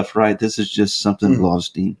do stuff right. This is just something below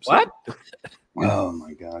steam. So. What? Oh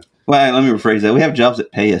my god. Well, let me rephrase that. We have jobs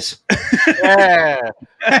that pay us. Yeah.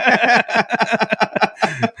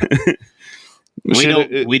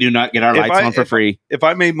 We do not get our lights on for free. If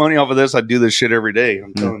I made money off of this, I'd do this shit every day.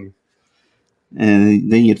 I'm telling you. And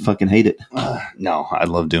then you'd fucking hate it. No, I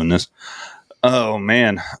love doing this. Oh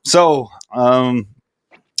man. So,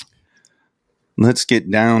 let's get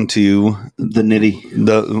down to the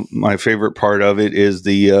nitty. My favorite part of it is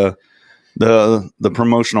the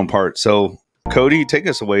promotional part. So, Cody, take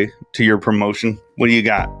us away to your promotion. What do you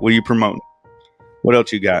got? What are you promoting? What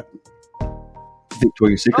else you got?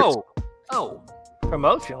 Victoria's Secret. Oh,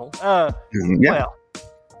 promotional. Yeah. Well,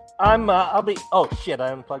 I'll be. Oh shit!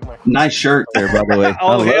 I unplugged my. Nice shirt there, by the way.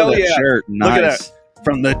 Oh, hell yeah! Shirt, nice. Look at that.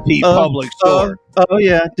 From the T Public store. Oh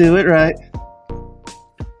yeah, do it right.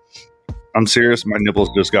 I'm serious. My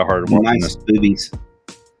nipples just got harder. Nice boobies.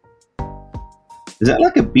 Is that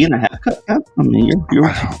like a B.5 cut? I mean,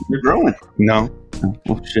 you're growing. No.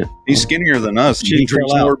 Oh shit. He's skinnier than us. He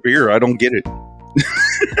drinks more beer. I don't get it.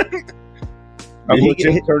 Did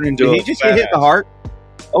he just get hit the heart?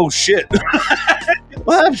 Oh shit!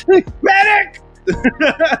 What? Medic!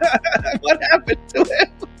 What happened to him?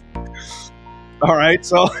 All right,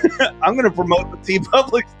 so I'm going to promote the T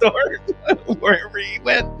Public store wherever he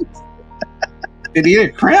went. Did he get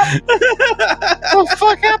a cramp? What the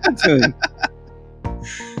fuck happened to him?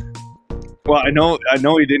 Well, I know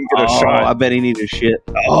he didn't get a shot. I bet he needed a shit.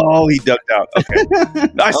 Oh, he ducked out. Okay.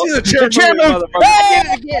 I see the chair moving,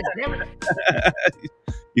 motherfucker.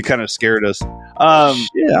 You kind of scared us. I was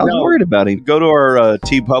worried about him. Go to our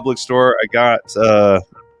T Public store. I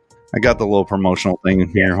got the little promotional thing in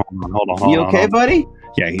here. Hold on. You okay, buddy?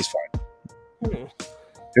 Yeah, he's fine.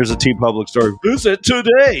 Here's a T Public store. Visit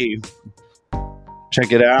today.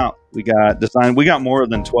 Check it out. We got design. We got more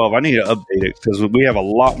than 12. I need to update it because we have a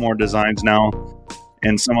lot more designs now,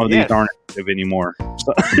 and some of these aren't active anymore.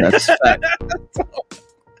 So, that's fact.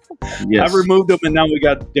 Yes. I've removed them, and now we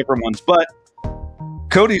got different ones. But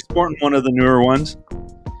Cody's sporting one of the newer ones,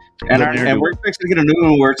 and we're fixing to get a new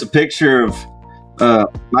one where it's a picture of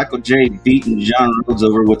Michael J. beating John Rhodes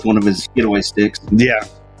over with one of his getaway sticks. Yeah.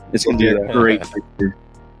 It's going to be a great picture.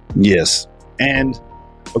 Yes. And,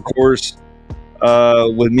 of course,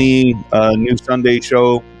 with me, new Sunday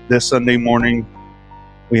show this Sunday morning.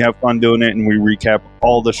 We have fun doing it, and we recap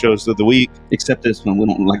all the shows of the week. Except this one. We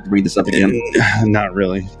don't like to read this up again. Not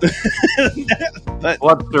really. But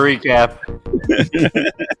what's the recap?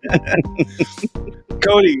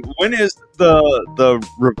 Cody, when is the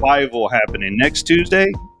revival happening? Next Tuesday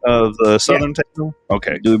of the Southern Tale?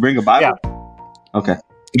 Okay. Do we bring a Bible? Yeah. Okay.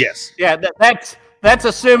 Yes. Yeah, that's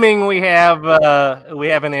assuming we have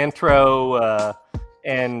an intro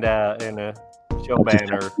and a show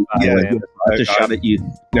banner. Just shot at you.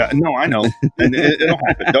 Yeah, no, I know. And it'll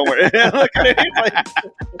happen. Don't worry. Look at it.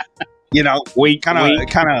 You know, we kind of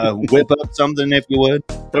whip up something if you would.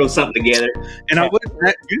 Throw something together. And I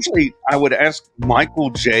would ask Michael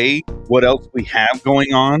J. what else we have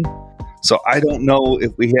going on. So I don't know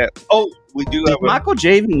if we have. Oh, we do have. Michael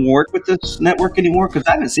J. even work with this network anymore? Because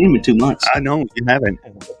I haven't seen him in 2 months. I know you haven't.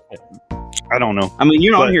 I don't know. I mean,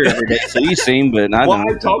 you're on here every day, so you see him, but I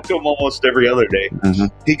don't. I talk to him almost every other day. Mm-hmm.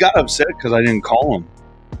 He got upset because I didn't call him.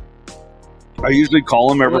 I usually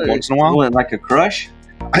call him every once in a while. What, like a crush?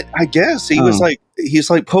 I guess he was like, he's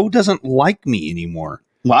like, Poe doesn't like me anymore.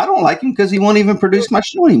 Well, I don't like him because he won't even produce my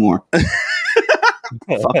show anymore.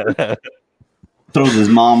 Throws his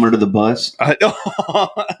mom under the bus. I know.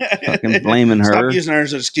 Fucking blaming her. Stop using her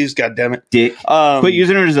as an excuse, goddammit. Dick. Quit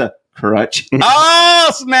using her as a crutch.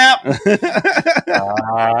 Oh, snap.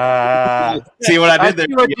 See what I did there?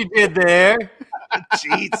 See what you did there.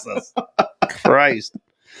 Jesus Christ.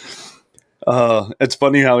 It's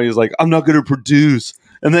funny how he's like, I'm not going to produce.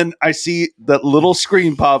 And then I see that little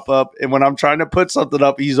screen pop up. And when I'm trying to put something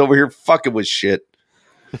up, he's over here fucking with shit.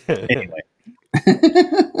 Anyway.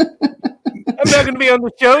 I'm not going to be on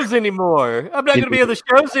the shows anymore.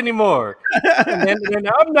 And then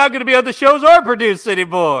I'm not going to be on the shows or produce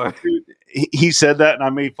anymore. He said that, and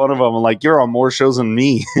I made fun of him. I'm like, you're on more shows than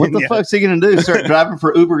me. What the fuck's he going to do? Start driving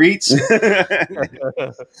for Uber Eats?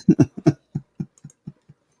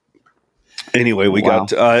 Anyway, we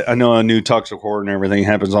got, I know a new Toxic Horror and everything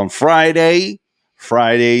happens on Fridays.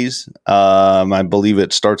 I believe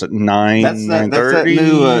it starts at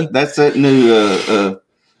 9:30. That's that new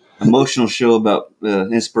emotional show about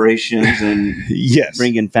inspirations and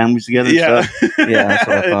bringing families together. Yeah, stuff. Yeah, that's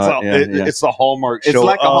what I thought. It's the Hallmark show. It's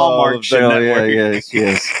like a Hallmark show. Yeah,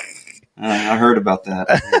 yes. I heard about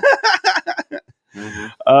that.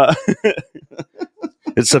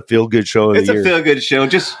 It's a feel good show. It's a feel good show.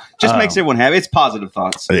 Just makes everyone happy. It's positive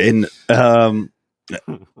thoughts. And I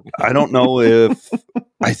don't know if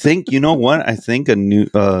I think you know what I think a new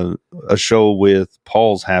a show with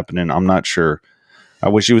Paul's happening. I'm not sure. I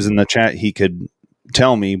wish he was in the chat. He could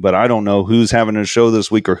tell me, but I don't know who's having a show this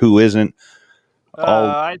week or who isn't.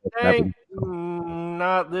 I think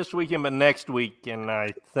not this weekend, but next weekend.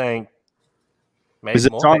 I think. Maybe is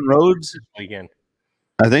it John Rhodes this weekend?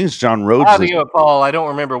 I think it's John Rhodes. How do you, Paul? I don't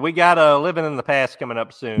remember. We got a Living in the Past coming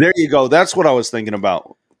up soon. There you go. That's what I was thinking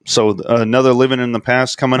about. So another Living in the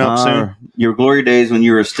Past coming up soon. Your glory days when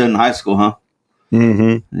you were still in high school, huh?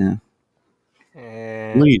 Mm-hmm. Yeah.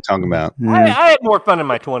 What are you talking about? I had more fun in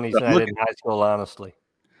my 20s than I did in high school, honestly.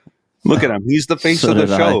 Look at him. He's the face of the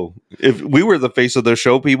show. If we were the face of the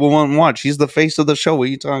show, people wouldn't watch. He's the face of the show. What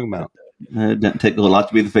are you talking about? It doesn't take a lot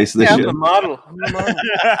to be the face of the show. I'm the model.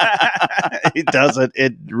 It doesn't.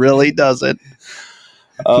 It really doesn't.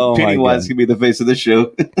 Oh, Pennywise can be the face of the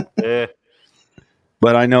show. Yeah.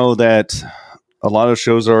 But I know that a lot of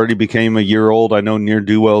shows already became a year old. I know Near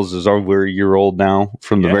Do Wells is over a year old now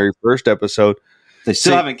from the very first episode. They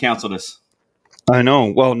still haven't canceled us. I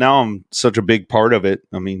know. Well, now I'm such a big part of it.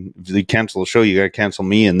 I mean, if they cancel the show, you got to cancel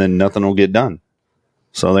me, and then nothing will get done.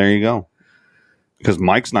 So there you go. Because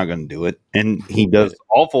Mike's not going to do it, and he does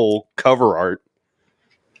awful cover art.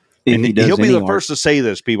 And he'll be the first to say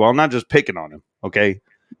this, people. I'm not just picking on him, okay?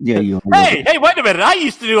 Yeah, you. Hey, wait a minute! I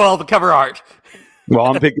used to do all the cover art. Well,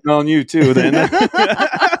 I'm picking on you too. Then. Well,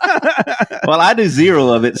 I do zero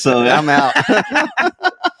of it, so I'm out.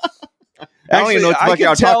 I don't even know what the fuck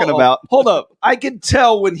y'all talking about. Hold up. I can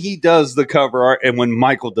tell when he does the cover art and when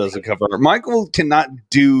Michael does the cover art. Michael cannot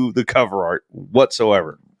do the cover art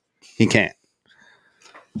whatsoever. He can't.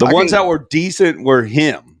 The ones that were decent were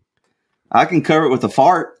him. I can cover it with a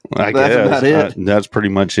fart. That's about it. That's pretty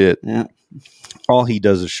much it. Yeah. All he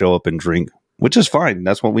does is show up and drink, which is fine.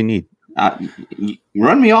 That's what we need.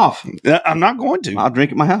 Run me off. I'm not going to. I'll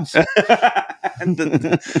drink at my house.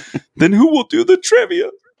 Then who will do the trivia?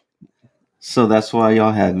 So that's why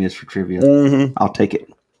y'all have me is for trivia. Mm-hmm. I'll take it.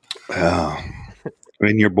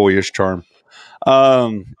 And your boyish charm.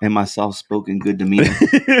 And my soft-spoken good demeanor.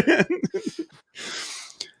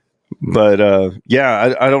 But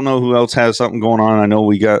yeah, I don't know who else has something going on. I know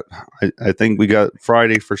we got. I think we got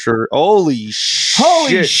Friday for sure. Holy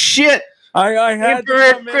shit! I had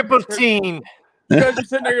crippled teen. You guys are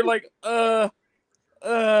sitting there, you're like,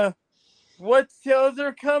 what shows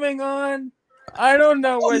are coming on? I don't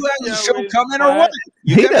know what show is coming or what.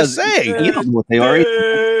 He does say. You don't know what they are.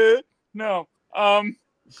 No.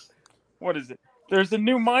 What is it? There's a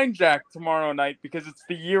new Mind Jack tomorrow night because it's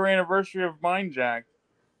the year anniversary of Mind Jack.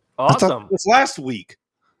 Awesome. It was last week.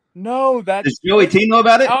 No, that's Does Joey T know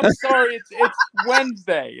about it? I'm sorry, it's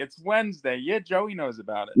Wednesday. It's Wednesday. Yeah, Joey knows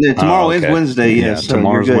about it. Yeah, tomorrow is Wednesday. Yeah, so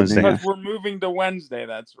tomorrow's Wednesday. Because we're moving to Wednesday.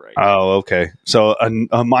 That's right. Oh, okay. So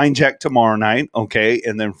a Mind Jack tomorrow night. Okay,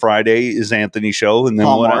 and then Friday is Anthony's show, and then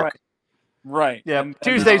what? Right. Yeah.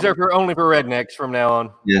 Tuesdays are only for rednecks from now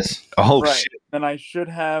on. Yes. Oh right. shit. And I should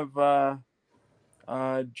have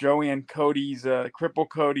Joey and Cody's Cripple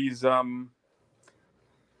Cody's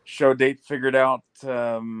show date figured out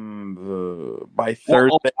by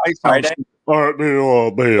Thursday. Friday.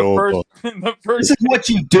 The first This is what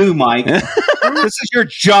you do, Mike. This is your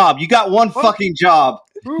job. You got one fucking job,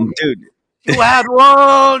 dude. You had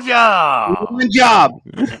one job. One job.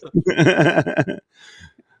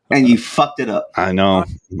 And you fucked it up. I know.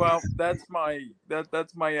 Well, that's my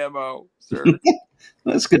MO, sir.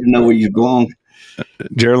 That's good to know where you belong.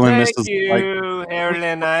 Geraldine Thank you,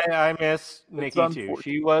 Marilyn. I miss Nikki too.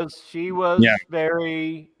 She was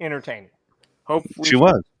very entertaining. Hopefully she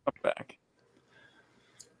was. Come back.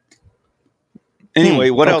 Anyway,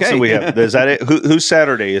 what else do we have? Is that it? Who's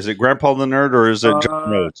Saturday? Is it Grandpa the Nerd or is it John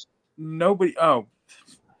Rhodes? Nobody. Oh,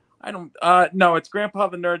 I don't. No, it's Grandpa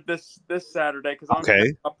the Nerd this Saturday because I'm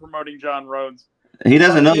promoting John Rhodes. He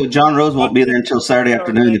doesn't know John Rhodes won't be there until Saturday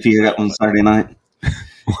afternoon if he got one Saturday night.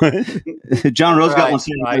 John Rhodes got one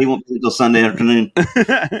Saturday night. He won't be until Sunday afternoon.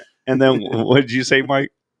 And then what did you say,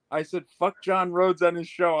 Mike? I said, fuck John Rhodes on his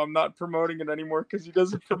show. I'm not promoting it anymore because he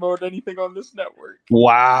doesn't promote anything on this network.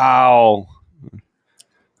 Wow.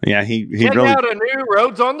 Yeah, he Check really out a new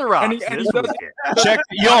Rhodes on the Rocks. Check,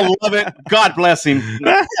 you'll love it. God bless him. On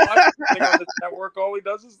this network, all he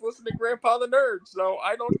does is listen to Grandpa the Nerd, so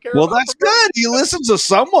I don't care. Well, that's good. He listens to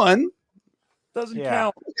someone. Doesn't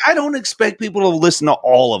count. I don't expect people to listen to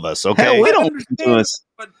all of us. Okay, Hell, we don't listen to us.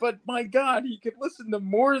 But my God, he could listen to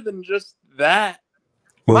more than just that.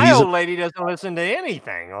 Well, my old lady doesn't listen to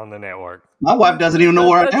anything on the network. My wife doesn't even know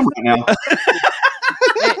where I am right now.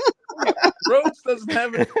 Rhodes doesn't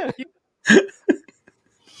have it.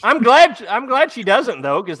 I'm glad she doesn't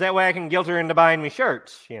though, because that way I can guilt her into buying me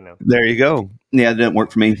shirts. You know. There you go. Yeah, it didn't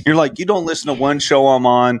work for me. You're like, you don't listen to one show I'm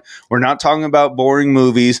on. We're not talking about boring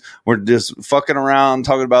movies. We're just fucking around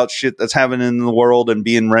talking about shit that's happening in the world and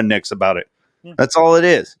being rednecks about it. That's all it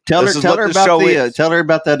is. Tell her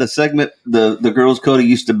about that segment the girls Cody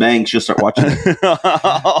used to bang. She'll start watching it.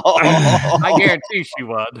 I guarantee she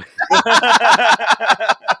would.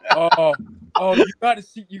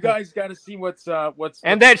 You guys got to see what's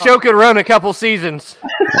and that show could run a couple seasons.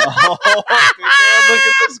 Oh, look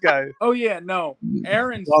at this guy. Oh yeah, no,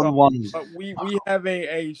 Aaron's. But we have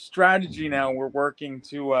a strategy now. We're working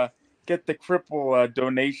to get the cripple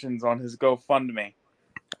donations on his GoFundMe.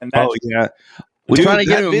 And oh yeah, we're trying to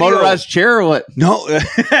get him a motorized chair or what? No,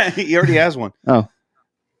 he already has one. Oh,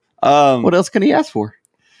 what else can he ask for?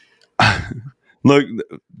 Look,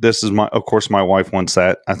 this is of course, my wife wants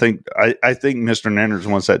that. I think Mr. Nanners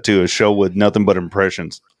wants that too. A show with nothing but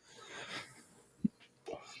impressions.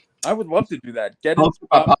 I would love to do that. Get it.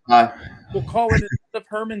 We'll call it instead of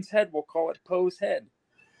Herman's head. We'll call it Poe's head.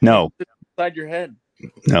 No, inside your head.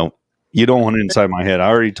 No, you don't want it inside my head. I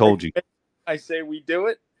already told you. I say we do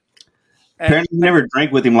it. Apparently, you never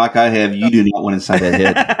drank with him like I have. You do not want inside that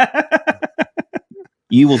head.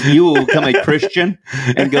 You will become a Christian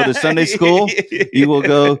and go to Sunday school. You will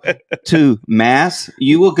go to mass.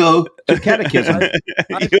 You will go to catechism.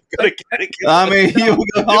 I mean, you will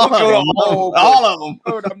go all of them.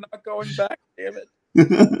 I'm not going back. Damn it!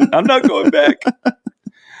 I'm not going back.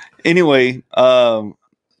 Anyway,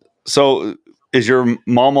 so is your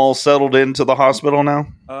mom all settled into the hospital now?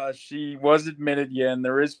 She was admitted, and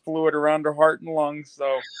there is fluid around her heart and lungs.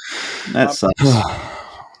 So that sucks.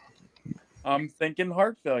 I'm thinking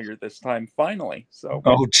heart failure this time, finally. So,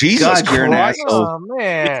 oh Jesus God, you're an asshole. Oh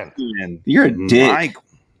man, you're a dick.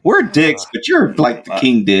 We're dicks, but you're like the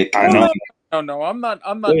king dick. I know. No, I'm not.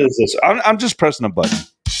 What is this? I'm just pressing a button.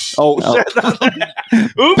 Oh, oops!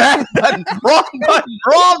 Back button.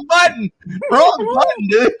 Wrong button,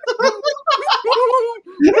 dude.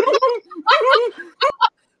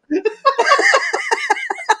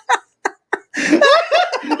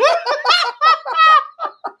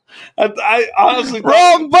 honestly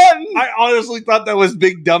Wrong button. I honestly thought that was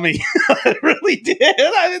Big Dummy. I really did.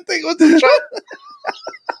 I didn't think it was the truck.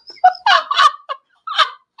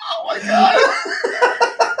 Oh my god.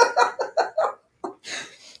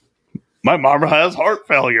 My mama has heart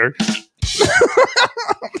failure.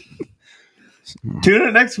 Tune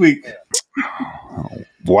in next week.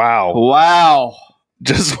 Wow.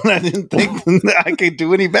 Just when I didn't think that I could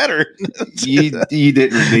do any better. You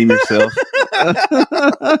didn't redeem yourself.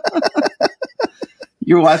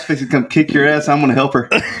 Your wife's fixing to come kick your ass. I'm going to help her.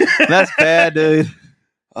 That's bad, dude.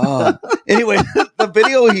 Anyway, the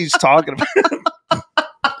video he's talking about.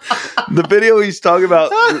 The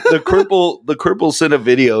cripple sent a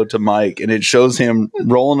video to Mike, and it shows him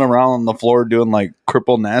rolling around on the floor doing like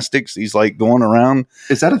cripple nastics. He's like going around.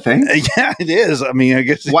 Is that a thing? Yeah, it is. I mean, I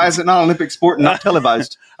guess. Why is it not Olympic sport and not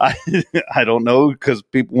televised? I don't know, because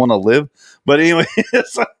people want to live. But anyway,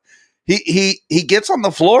 he gets on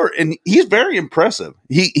the floor, and he's very impressive.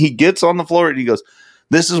 He gets on the floor and he goes,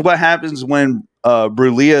 "This is what happens when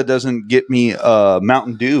Brulia doesn't get me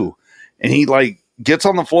Mountain Dew," and he like gets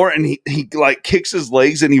on the floor and he like kicks his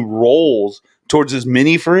legs and he rolls towards his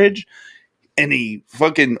mini fridge, and he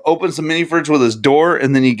fucking opens the mini fridge with his door,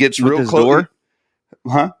 and then he gets with real his close. Door?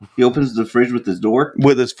 Huh? He opens the fridge with his door?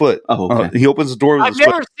 With his foot. Oh, okay. He opens the door with I've his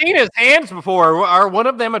foot. never seen his hands before. Are one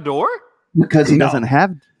of them a door? Because he doesn't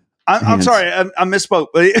have I'm sorry, I misspoke.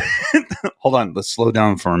 But hold on, let's slow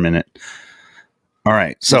down for a minute. All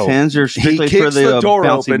right, so his hands are strictly for the door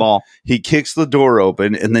bouncy open. ball. He kicks the door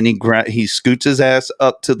open, and then he scoots his ass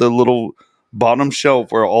up to the little bottom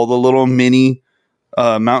shelf where all the little mini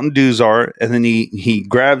Mountain Dews are, and then he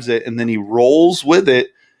grabs it, and then he rolls with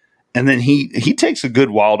it, and then he takes a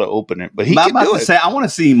good while to open it, but he can do it. I want to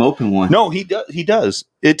see him open one. No, he does. He does.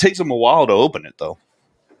 It takes him a while to open it, though.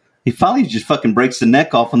 He finally just fucking breaks the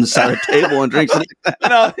neck off on the side of the table and drinks it.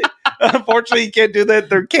 No, unfortunately, you can't do that.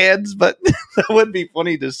 They're cans, but that would be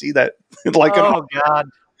funny to see that. Like, God,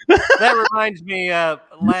 that reminds me.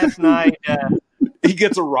 Last night, he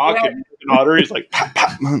gets a rock and otter. He's like, pop,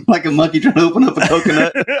 pop. Like a monkey trying to open up a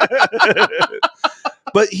coconut.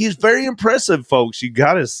 But he's very impressive, folks. You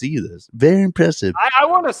got to see this. Very impressive. I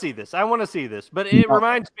want to see this. But it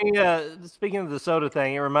reminds me. Speaking of the soda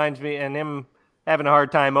thing, it reminds me, and him having a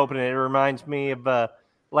hard time opening it. It reminds me of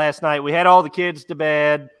last night. We had all the kids to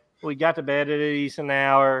bed. We got to bed at a decent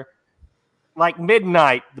hour. Like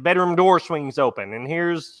midnight, the bedroom door swings open, and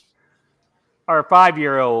here's our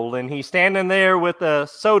 5-year-old, and he's standing there with a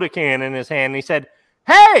soda can in his hand. And he said,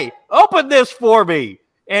 "Hey, open this for me."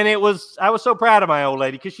 And I was so proud of my old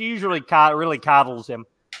lady, because she usually really coddles him.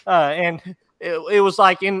 And it was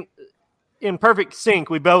like in perfect sync.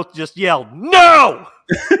 We both just yelled, "No!"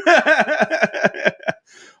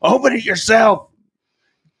 Open it yourself.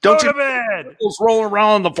 Don't Go you to bed. rolling around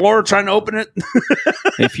on the floor trying to open it?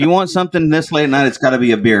 If you want something this late at night, it's got to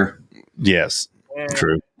be a beer. Yes,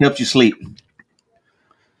 true. Helps you sleep.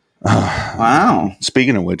 Wow.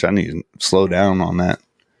 Speaking of which, I need to slow down on that.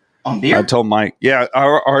 On beer? I told Mike, I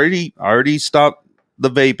already stopped the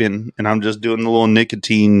vaping, and I'm just doing the little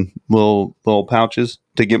nicotine little pouches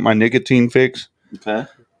to get my nicotine fix. Okay.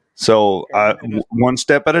 So one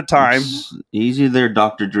step at a time. It's easy there,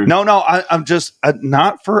 Dr. Drew. No, I'm just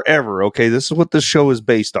not forever. Okay, this is what this show is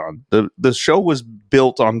based on. The show was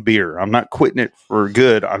built on beer. I'm not quitting it for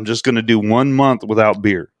good. I'm just going to do 1 month without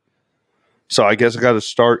beer. So I guess I got to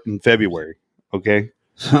start in February. Okay.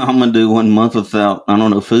 So I'm going to do 1 month without,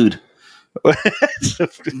 food.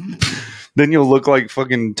 Then you'll look like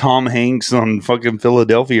fucking Tom Hanks on fucking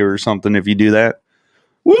Philadelphia or something if you do that.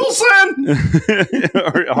 Wilson!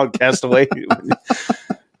 Or on Castaway.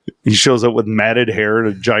 He shows up with matted hair and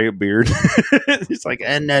a giant beard. He's like,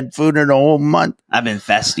 and that food in a whole month. I've been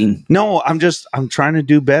fasting. No, I'm trying to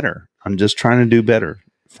do better. I'm just trying to do better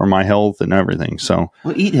for my health and everything. So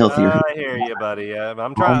we'll eat healthier. I hear you, buddy.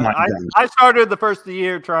 I'm trying. I started the first of the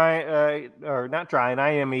year I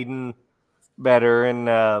am eating better. And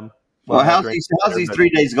how's these 3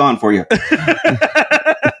 days gone for you?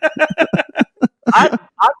 I've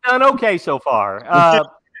done okay so far.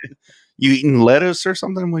 You eating lettuce or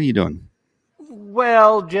something? What are you doing?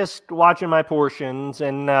 Well, just watching my portions,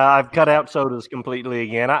 and I've cut out sodas completely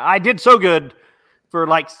again. I did so good for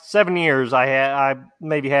like 7 years. I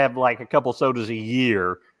maybe have like a couple sodas a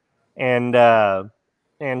year, and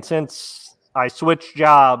since I switched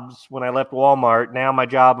jobs when I left Walmart, now my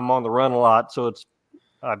job I'm on the run a lot, so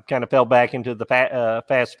I've kind of fell back into the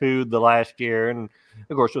fast food the last year, and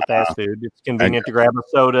of course with fast food, it's convenient to grab a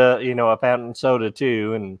soda, a fountain soda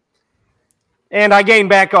too, and I gained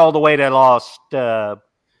back all the weight I lost 7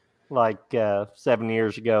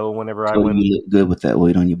 years ago. Whenever I went, you look good with that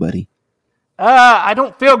weight on you, buddy. I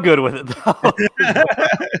don't feel good with it though.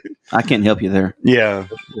 I can't help you there. Yeah.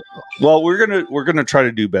 Well, we're gonna try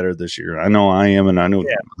to do better this year. I know I am, and I know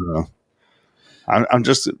I'm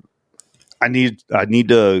just. I need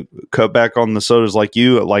to cut back on the sodas like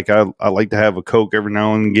you. Like I like to have a Coke every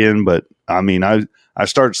now and again, but I mean I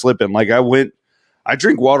started slipping. Like I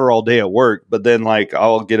drink water all day at work, but then like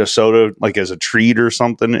I'll get a soda like as a treat or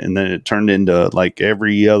something, and then it turned into like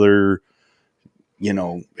every other,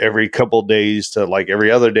 every couple of days to like every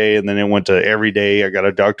other day, and then it went to every day. I got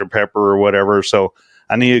a Dr. Pepper or whatever, so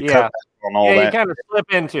I need to cut back on all that. You kind of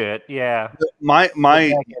slip into it, My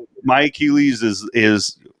Achilles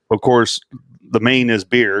is of course the main is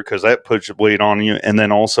beer because that puts weight on you, and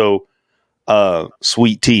then also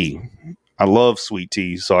sweet tea. I love sweet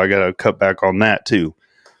tea, so I got to cut back on that too.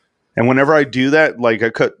 And whenever I do that, like I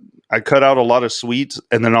cut out a lot of sweets,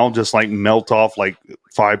 and then I'll just like melt off like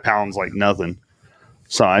 5 pounds like nothing.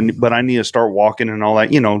 So I need to start walking and all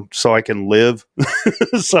that, so I can live.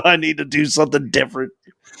 So I need to do something different.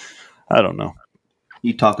 I don't know.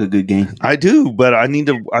 You talk a good game. I do, but I need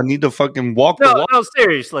to fucking walk. No,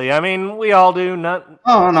 seriously. I mean, we all do.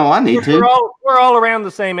 Oh no, I need to. We're all around the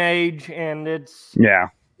same age, and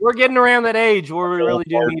we're getting around that age where we really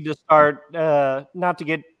do need to start. Not to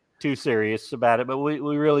get too serious about it, but we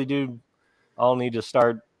really do all need to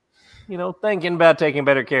start, thinking about taking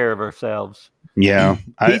better care of ourselves. Yeah,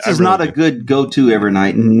 pizza's not a good go-to every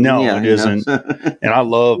night. No, it isn't. And I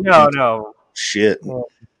love no shit.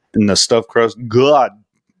 And the stuffed crust, God.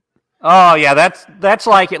 Oh yeah, that's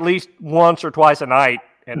like at least once or twice a night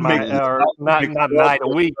at my, or not a night, a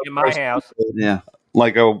week at my house. Yeah,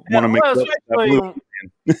 like I want to make. Especially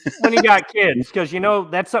when you got kids, because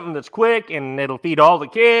that's something that's quick and it'll feed all the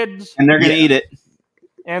kids, and they're gonna eat it.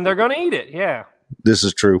 And they're gonna eat it. Yeah, this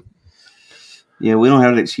is true. Yeah, we don't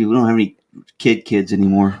have an excuse. We don't have any kids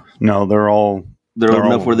anymore. No, they're old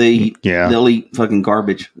enough where they eat. Yeah, they'll eat fucking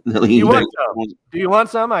garbage. They'll eat. Do you want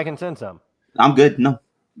some? I can send some. I'm good. No,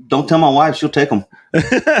 don't tell my wife. She'll take them.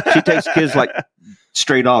 She takes kids like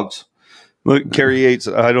stray dogs. Look, Carrie Yates.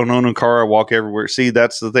 I don't own a car. I walk everywhere. See,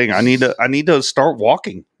 that's the thing. I need to start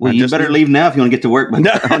walking. Well, you better leave now if you want to get to work on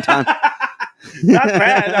time. Not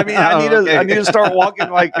bad. I mean, I need to start walking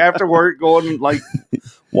like after work, going like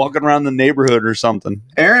walking around the neighborhood or something.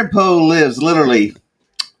 Aaron Poe lives literally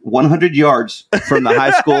 100 yards from the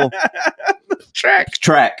high school track,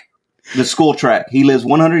 the school track. He lives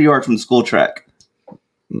 100 yards from the school track.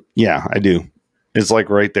 Yeah, I do. It's like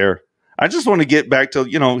right there. I just want to get back to,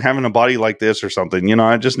 having a body like this or something.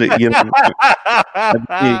 I just need, we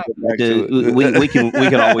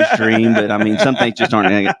can always dream, but I mean, some things just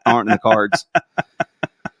aren't in the cards.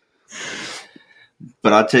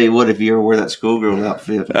 But I'll tell you what, if you ever wear that schoolgirl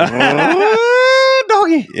outfit,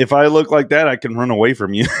 doggy. If I look like that, I can run away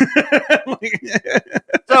from you.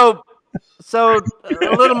 So a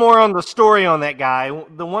little more on the story on that guy.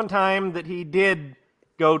 The one time that he did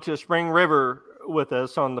go to Spring River with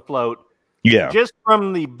us on the float. Yeah. Just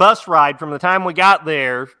from the bus ride, from the time we got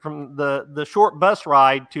there, from the short bus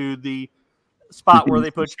ride to the spot where they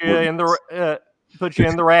put you in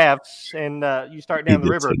the rafts and you start down the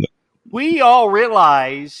river. We all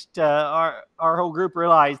realized, our whole group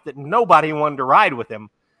realized that nobody wanted to ride with him.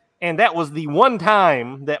 And that was the one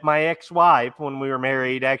time that my ex-wife, when we were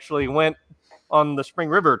married, actually went on the Spring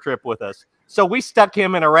River trip with us. So we stuck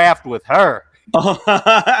him in a raft with her.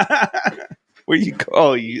 Where you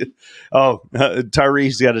go?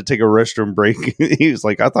 Tyree's got to take a restroom break. He was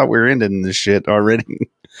like, I thought we were ending this shit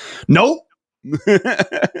already. Nope.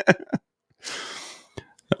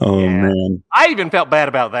 Man. I even felt bad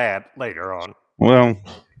about that later on. Well,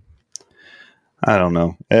 I don't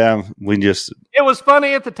know. Yeah, it was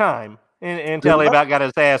funny at the time until he about got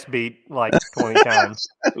his ass beat like 20 times.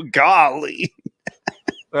 Golly.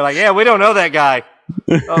 They're like, yeah, we don't know that guy.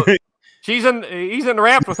 Oh, he's in the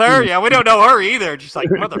raft with her. Yeah, we don't know her either. Just like,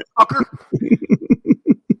 motherfucker.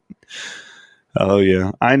 Oh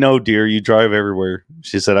yeah, I know, dear. You drive everywhere.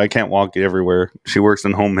 She said I can't walk everywhere. She works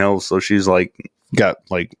in home health, so she's like got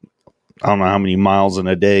like I don't know how many miles in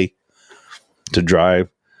a day to drive.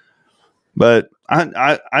 But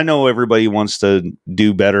I know everybody wants to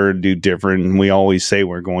do better and do different, and we always say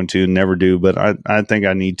we're going to and never do. But I think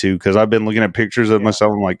I need to, because I've been looking at pictures of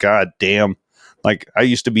myself. I'm like, God damn! Like I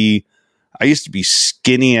used to be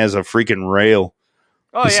skinny as a freaking rail.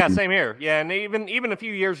 Oh yeah, same here. Yeah, and even a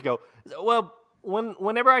few years ago. Well,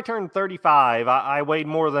 whenever I turned 35, I weighed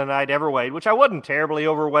more than I'd ever weighed, which I wasn't terribly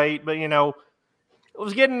overweight, but I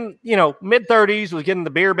was getting mid-30s, was getting the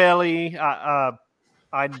beer belly. I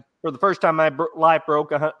for the first time in my life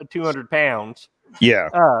broke 200 pounds. Yeah.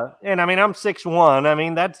 And I mean, I'm 6'1". I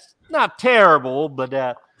mean, that's not terrible, but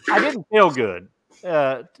I didn't feel good.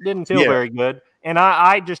 Didn't feel very good. And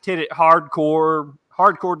I just hit it hardcore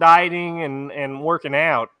dieting and working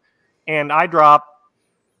out. And I dropped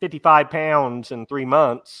 55 pounds in 3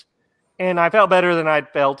 months. And I felt better than I'd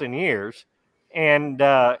felt in years. And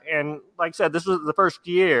like I said, this was the first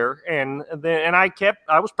year. And I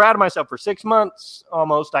was proud of myself for 6 months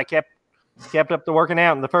almost. I kept up the working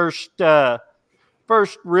out. And the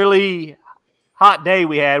first really hot day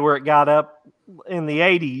we had where it got up in the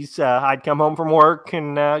 80s, I'd come home from work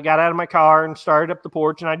and got out of my car and started up the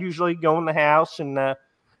porch, and I'd usually go in the house and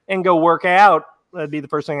go work out. That'd be the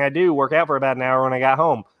first thing I do, work out for about an hour when I got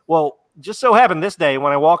home. Well, just so happened this day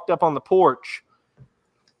when I walked up on the porch,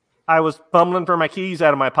 I was fumbling for my keys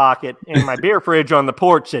out of my pocket, and my beer fridge on the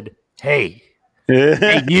porch said, hey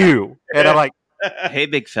you. And I'm like, hey,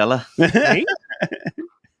 big fella. Hey?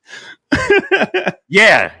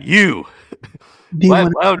 Yeah, you. Why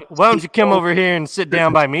don't you come over here and sit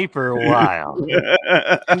down by me for a while?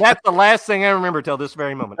 And that's the last thing I remember till this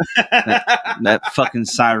very moment. that fucking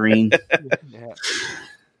siren. Yeah.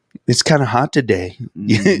 It's kind of hot today.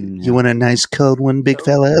 You want a nice cold one, big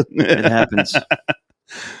fella? It happens.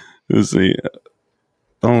 Let's see.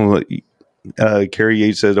 Carrie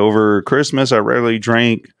Yates said, over Christmas, I rarely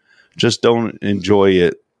drank. Just don't enjoy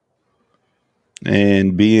it.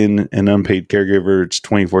 And being an unpaid caregiver, it's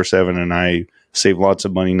 24/7, and I save lots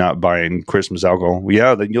of money not buying Christmas alcohol.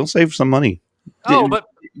 Yeah, then you'll save some money. But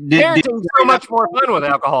parenting's so much more fun with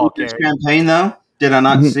alcohol. Champagne, though? Did I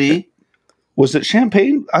not see? Was it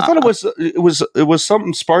champagne? I thought it was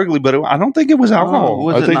something sparkly, but I don't think it was alcohol.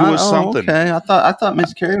 I think it was something. Okay, I thought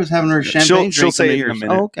Miss Carrie was having her champagne. She'll say it in a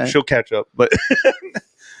minute. Okay, she'll catch up, but.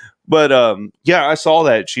 But yeah, I saw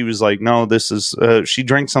that she was like, "No, this is." She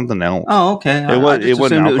drank something else. Oh, okay. It wasn't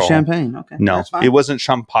alcohol. It was champagne. Okay, no, it wasn't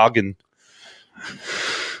champagne.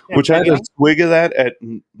 Which I had a swig of that at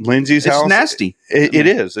Lindsay's house. It's nasty. It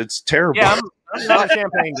is. It's terrible. Yeah, I'm not a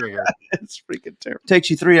champagne drinker. It's freaking terrible. Takes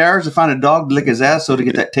you 3 hours to find a dog to lick his ass so to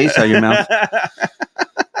get that taste out of your mouth.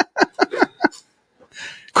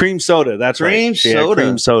 Cream soda. That's right. Cream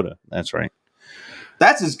soda. That's right.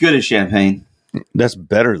 That's as good as champagne. That's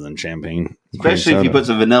better than champagne. Especially if you put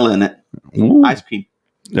some vanilla in it. Ooh. Ice cream.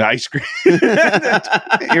 Ice cream.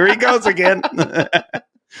 Here he goes again.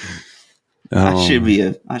 I should be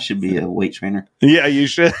a weight trainer. Yeah, you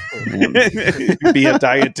should. Be a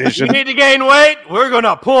dietitian. You need to gain weight? We're going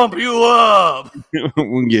to pump you up.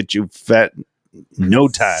 We'll get you fat no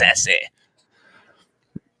time. Sassy.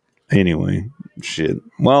 Anyway, shit.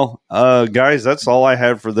 Well, guys, that's all I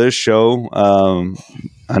had for this show.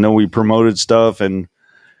 I know we promoted stuff, and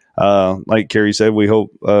like Carrie said, we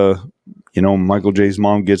hope Michael J's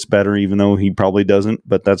mom gets better, even though he probably doesn't,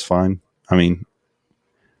 but that's fine. I mean,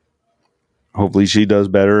 hopefully she does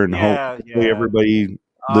better, and hopefully everybody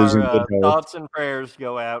lives in good health. Thoughts and prayers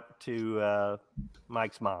go out to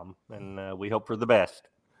Mike's mom, and we hope for the best.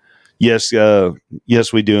 Yes,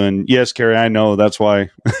 yes, we do, and yes, Carrie, I know that's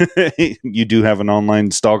why you do have an online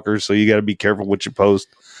stalker, so you got to be careful what you post.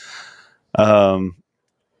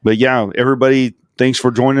 But yeah, everybody, thanks for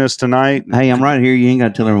joining us tonight. Hey, I'm right here. You ain't got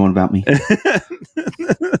to tell everyone about me.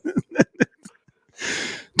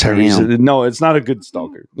 Terry said, no, it's not a good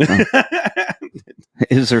stalker.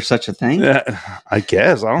 Is there such a thing? I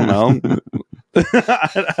guess. I don't know.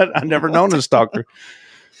 I've never known a stalker.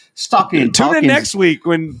 Stalking and Tune talking. in next week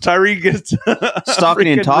when Tyree gets stalking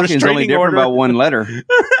and talking is only different by one letter.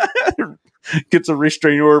 Gets a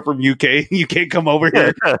restraining order from UK. You can't come over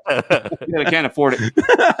here. I can't afford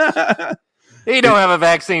it. He don't have a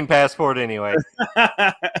vaccine passport anyway.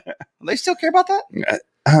 They still care about that?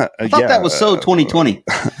 I thought that was so 2020.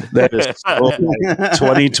 That is so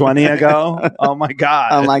 2020 ago. Oh my god.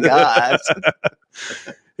 Oh my god.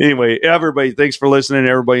 Anyway, everybody, thanks for listening.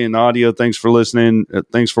 Everybody in the audio, thanks for listening.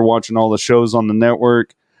 Thanks for watching all the shows on the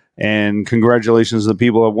network, and congratulations to the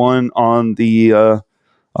people that won on the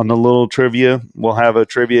little trivia. We'll have a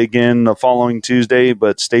trivia again the following Tuesday,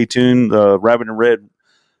 but stay tuned. The Rabbit and Red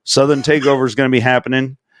Southern Takeover is going to be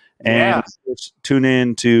happening, and tune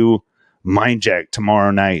in to Mind Jack tomorrow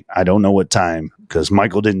night. I don't know what time because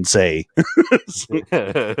Michael didn't say.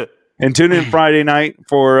 And tune in Friday night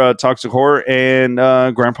for Toxic Horror and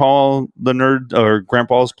Grandpa the Nerd, or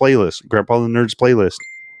Grandpa's playlist, Grandpa the Nerd's playlist.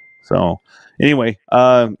 So anyway,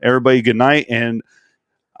 everybody, good night. And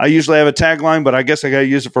I usually have a tagline, but I guess I got to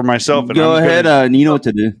use it for myself. And go ahead. You know what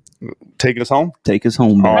to do. Take us home. Take us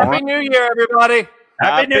home. Happy New Year, everybody.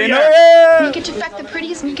 Happy New Year. Make it back the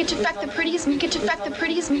prettiest, make it back the prettiest, make it back the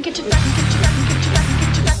prettiest, make it back, make it back, make it back,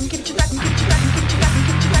 make it back, make it back, make it back, make it back,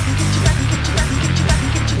 make it back, make it back, make it back.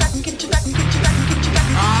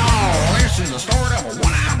 is the story of a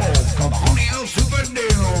one-eyed wolf called the Honey-O Super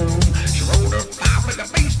Doom. She rolled her pipe like a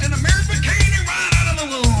beast in a mirror bikini right out of the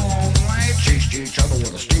womb. They chased each other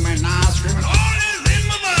with a steaming knife, screaming, all is in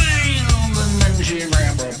my veins. And then she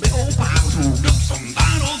grabbed a big old pipe and moved up some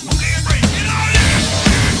fine old monkey brain. You know that?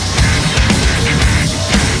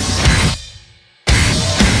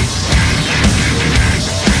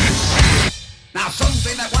 Now some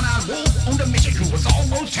say that one-eyed wolf owned a midget who was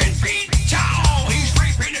almost 10 feet tall. He's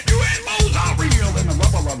freaking the UFOs are real in the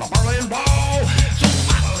rubber of the Berlin Wall. So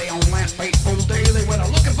finally on that fateful day they went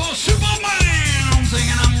looking for Superman,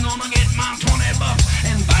 singing I'm gonna get my $20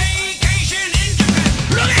 and vacation in Japan.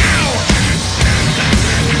 Look out!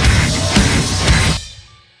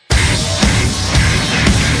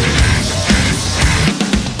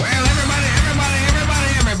 Well,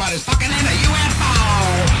 everybody's fucking in a UFO.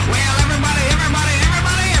 Well,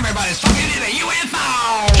 everybody's fucking in a UFO.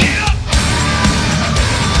 Get up!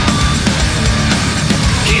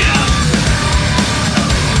 Get up!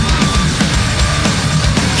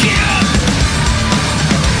 Get up!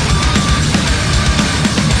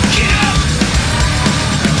 Get up!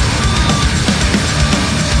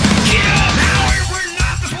 Get up! Now every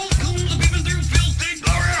night this wolf comes peeping through filthy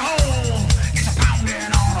glory hole. It's a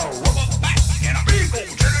pounding on a rubber back and a big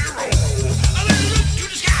old jelly roll. I then looked to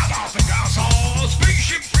the skies, I think I saw a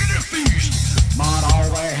spaceship ready to feast. But all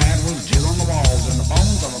they had was jizz on the walls and the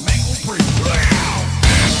bones of a mangled priest. Look out!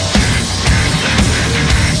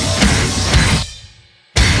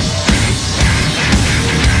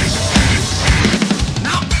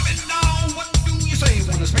 Now, baby doll, what do you say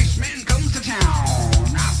when the spaceman comes to town?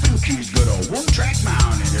 I think he's got a one-track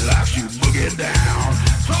mind and he likes you boogie down.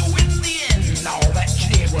 So in the end, all that she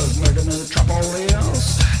did was murder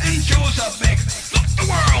Metropolis and show us a big fuck the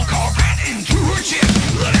world Corvette into her chest.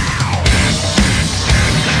 Look out!